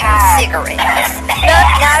eating cigarettes.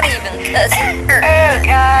 Not even cousin her. Oh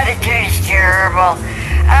God, it tastes terrible.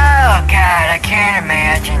 Oh God, I can't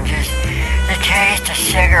imagine just the taste of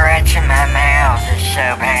cigarettes in my mouth is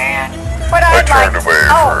so bad. What I I'd turned like... away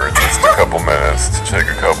for just a couple minutes to take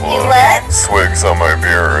a couple of what? swigs on my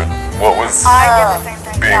beer. And what was I did the same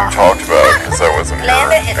thing. being talked about? Because I wasn't here.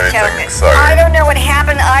 Glenda is Anything choking. I exciting? don't know what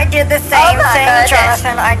happened. I did the same my thing, goodness.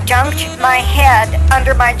 Jonathan. I dunked my head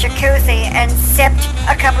under my jacuzzi and sipped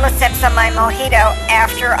a couple of sips of my mojito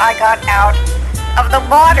after I got out of the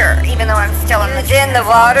water, even though I'm still in the It's in the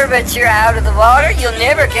water, but you're out of the water. You'll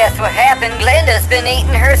never guess what happened. Glenda's been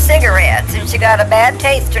eating her cigarettes, and she got a bad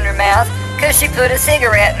taste in her mouth because she put a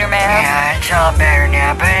cigarette in her mouth. Yeah, it's all better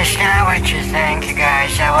now, but it's not what you think, you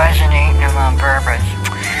guys. I wasn't eating them on purpose.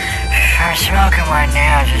 I'm smoking one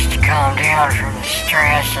now just to calm down from the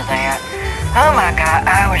stress of that. Oh my God,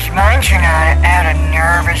 I was munching on it out of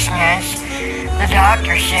nervousness. The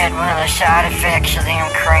doctor said one of the side effects of them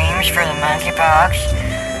creams for the monkeypox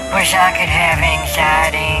was I could have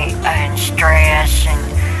anxiety and stress, and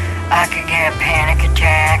I could get a panic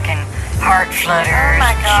attack, and heart flutters. Oh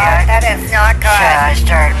my and God, shit. that is not So good. I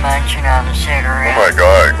started munching on the cigarette. Oh my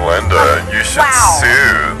God, Glenda, you should Wow.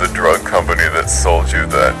 sue the drug company that sold you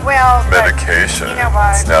that Well, but medication. you know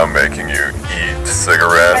what? It's now making you eat But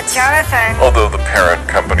cigarettes. Jonathan, Although the parent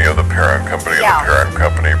company of the parent company of Yeah. the parent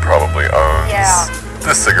company probably owns Yeah.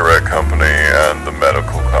 the cigarette company and the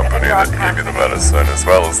medical company drug that gave you the company. medicine, as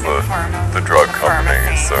well as the drug The company.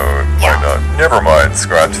 pharmacy. So Yeah. why not? Never mind.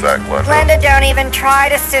 Scratch that, Glenda. Glenda, don't even try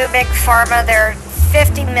to sue Big Pharma. They're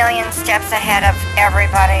 50 million steps ahead of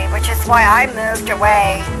everybody, which is why I moved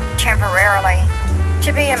away temporarily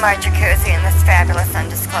to be in my jacuzzi in this fabulous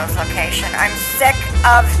undisclosed location. I'm sick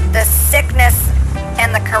of the sickness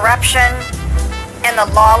and the corruption and the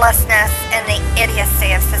lawlessness and the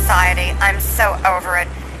idiocy of society. I'm so over it.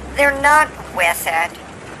 They're not with it.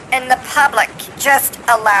 And the public just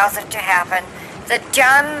allows it to happen. The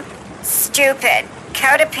dumb, stupid,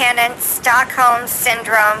 codependent, Stockholm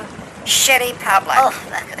Syndrome, shitty public. Oh,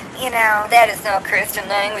 my God. You know, That is not Christian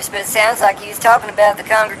language, but it sounds like you was talking about the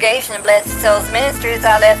Congregation of Blessed Souls Ministries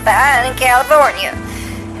I left behind in California.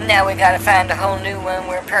 Now we gotta find a whole new one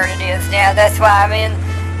where Pernod is now. That's why I'm in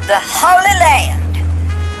the Holy Land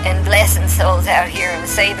and blessing souls out here and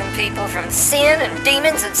saving people from sin and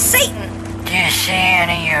demons and Satan. Do you see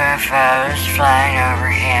any UFOs flying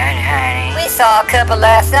overhead, honey? We saw a couple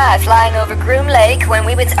last night flying over Groom Lake when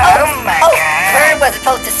we was... Oh, my God. Bird wasn't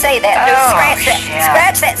supposed to say that. No, Oh, scratch that. shit.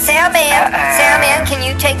 Scratch that. Soundman. Soundman, can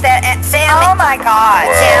you take that? Soundman. oh my God.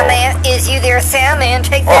 Wow. Soundman, is you there, Soundman?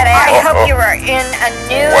 Take that I out. hope you were in a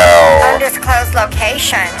new Wow. undisclosed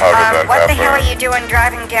location. How did that what the hell are happen? you doing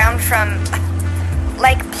driving down from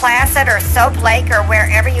Lake Placid or Soap Lake or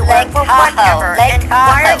wherever you were? Lake Well, Tahoe. whatever. Lake And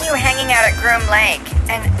why are Tahoe. you hanging out at Groom Lake?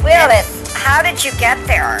 And Well, and it's- how did you get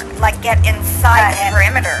there? Like get inside I the have-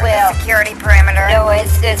 perimeter, well, the security perimeter? No,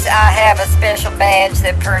 it's I have a special badge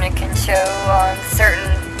that Pernod can show on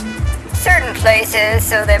certain places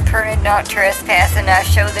so that Pernod not trespass, and I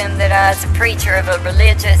show them that I was a preacher of a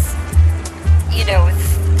religious,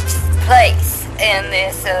 place. And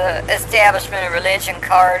this establishment of religion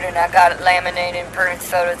card, and I got it laminated, and Pernod's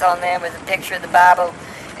photos on there with a picture of the Bible,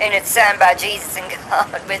 and it's signed by Jesus and God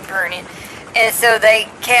with Pernod. And so they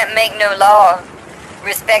can't make no law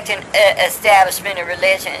respecting establishment of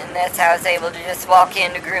religion, and that's how I was able to just walk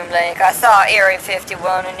into Groom Lake. I saw Area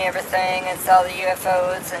 51 and everything, and saw the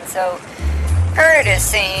UFOs, and so Pernod is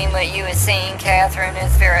seeing what you have seen, Catherine.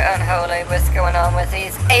 Is very unholy what's going on with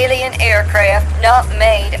these alien aircraft not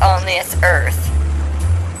made on this earth.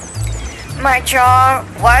 My jaw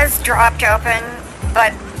was dropped open,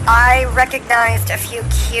 but I recognized a few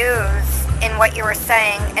cues in what you were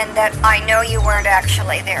saying, and that I know you weren't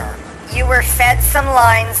actually there. You were fed some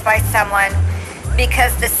lines by someone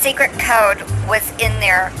because the secret code was in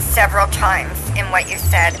there several times in what you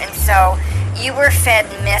said, and so you were fed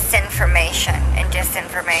misinformation and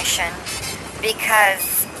disinformation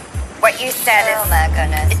because what you said Oh my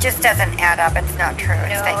goodness. it just doesn't add up. It's not true.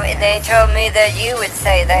 It's No, fake news. they told me that you would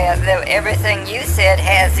say that everything you said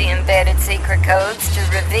has the embedded secret codes to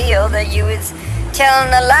reveal that you was telling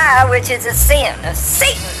a lie, which is a sin of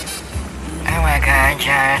Satan. Oh my God,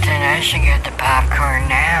 Jonathan, I should get the popcorn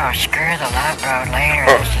now. Screw the love boat later.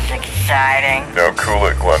 This is exciting. Now cool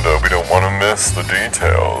it, Glenda. We don't want to miss the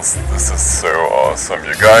details. This is so awesome.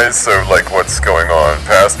 You guys, so like what's going on?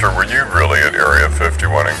 Pastor, were you really at Area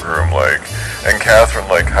 51 in Groom Lake? And Catherine,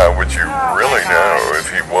 like how would you Oh, really my know God.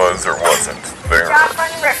 if he was or wasn't there?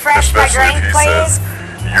 Jocelyn, refresh my Especially drink, if he please. says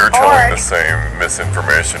you're telling Or- the same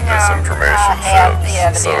misinformation, No, disinformation I have the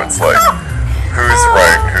fibs. So evidence. it's like, who's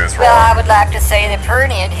right and who's Well, I wrong? would like to say that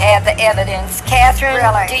Pernod had the evidence. Catherine,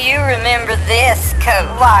 Really? do you remember this code?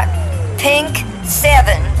 What? Pink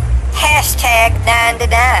 7, hashtag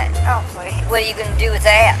 99. Oh, please. What are you going to do with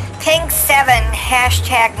that? Pink 7,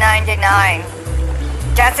 hashtag 99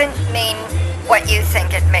 doesn't mean what you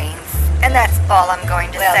think it means. And that's all I'm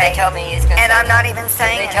going to Well, say. they told me you was going to And say I'm not even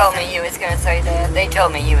saying They told anything. me you was going to say that. They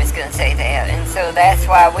told me you was going to say that. And so that's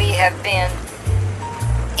why we have been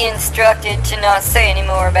instructed to not say any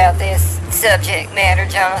more about this subject matter,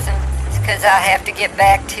 Jonathan. Because I have to get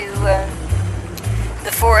back to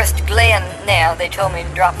the Forest Glen now. They told me to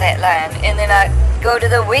drop that line. And then I go to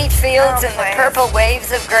the wheat fields Oh, and the please. purple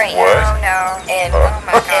waves of green. What? Oh, no. And, Oh,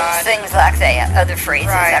 my and God. things like that. Other phrases.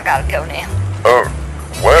 Right. I gotta go now. Oh,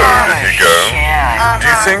 where did he go? Yeah. Do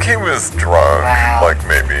you think he was drunk? Wow. Like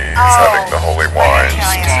maybe he's Oh, having the holy wine.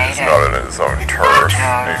 tell you. He's not in his own turf.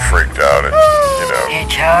 And he freaked out and, You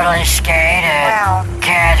totally skated. Wow.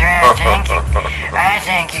 Catherine, I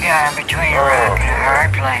think you got him between a rock and a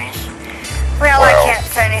hard place. Well, I Well. can't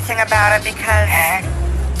say anything about it because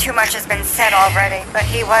too much has been said already, but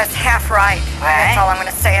he was half right. What? That's all I'm going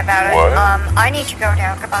to say about it. What? I need to go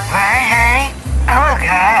now. Goodbye. What, honey? Oh,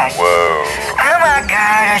 God. Whoa. Oh, my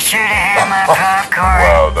God, I should have had my popcorn.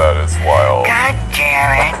 Wow, that is wild. God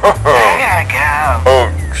damn it. I gotta go. Oh,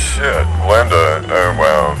 shit. Linda. Oh,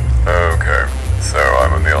 wow. Okay. So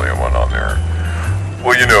I'm the only one on there.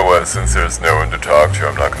 Well, you know what? Since there's no one to talk to,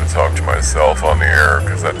 I'm not going to talk to myself on the air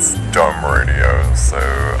because that's dumb radio. So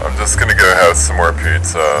I'm just going to go have some more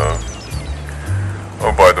pizza.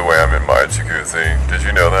 Oh, by the way, I'm in my jacuzzi. Did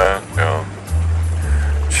you know that? Yeah.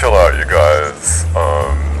 Chill out, you guys.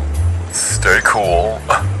 Stay cool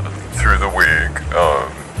through the week.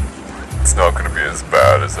 It's not going to be as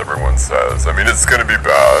bad as everyone says. I mean, it's going to be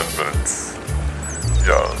bad, but it's...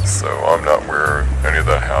 Yeah, so I'm not where any of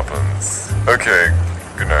that happens. Okay,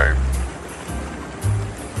 good night.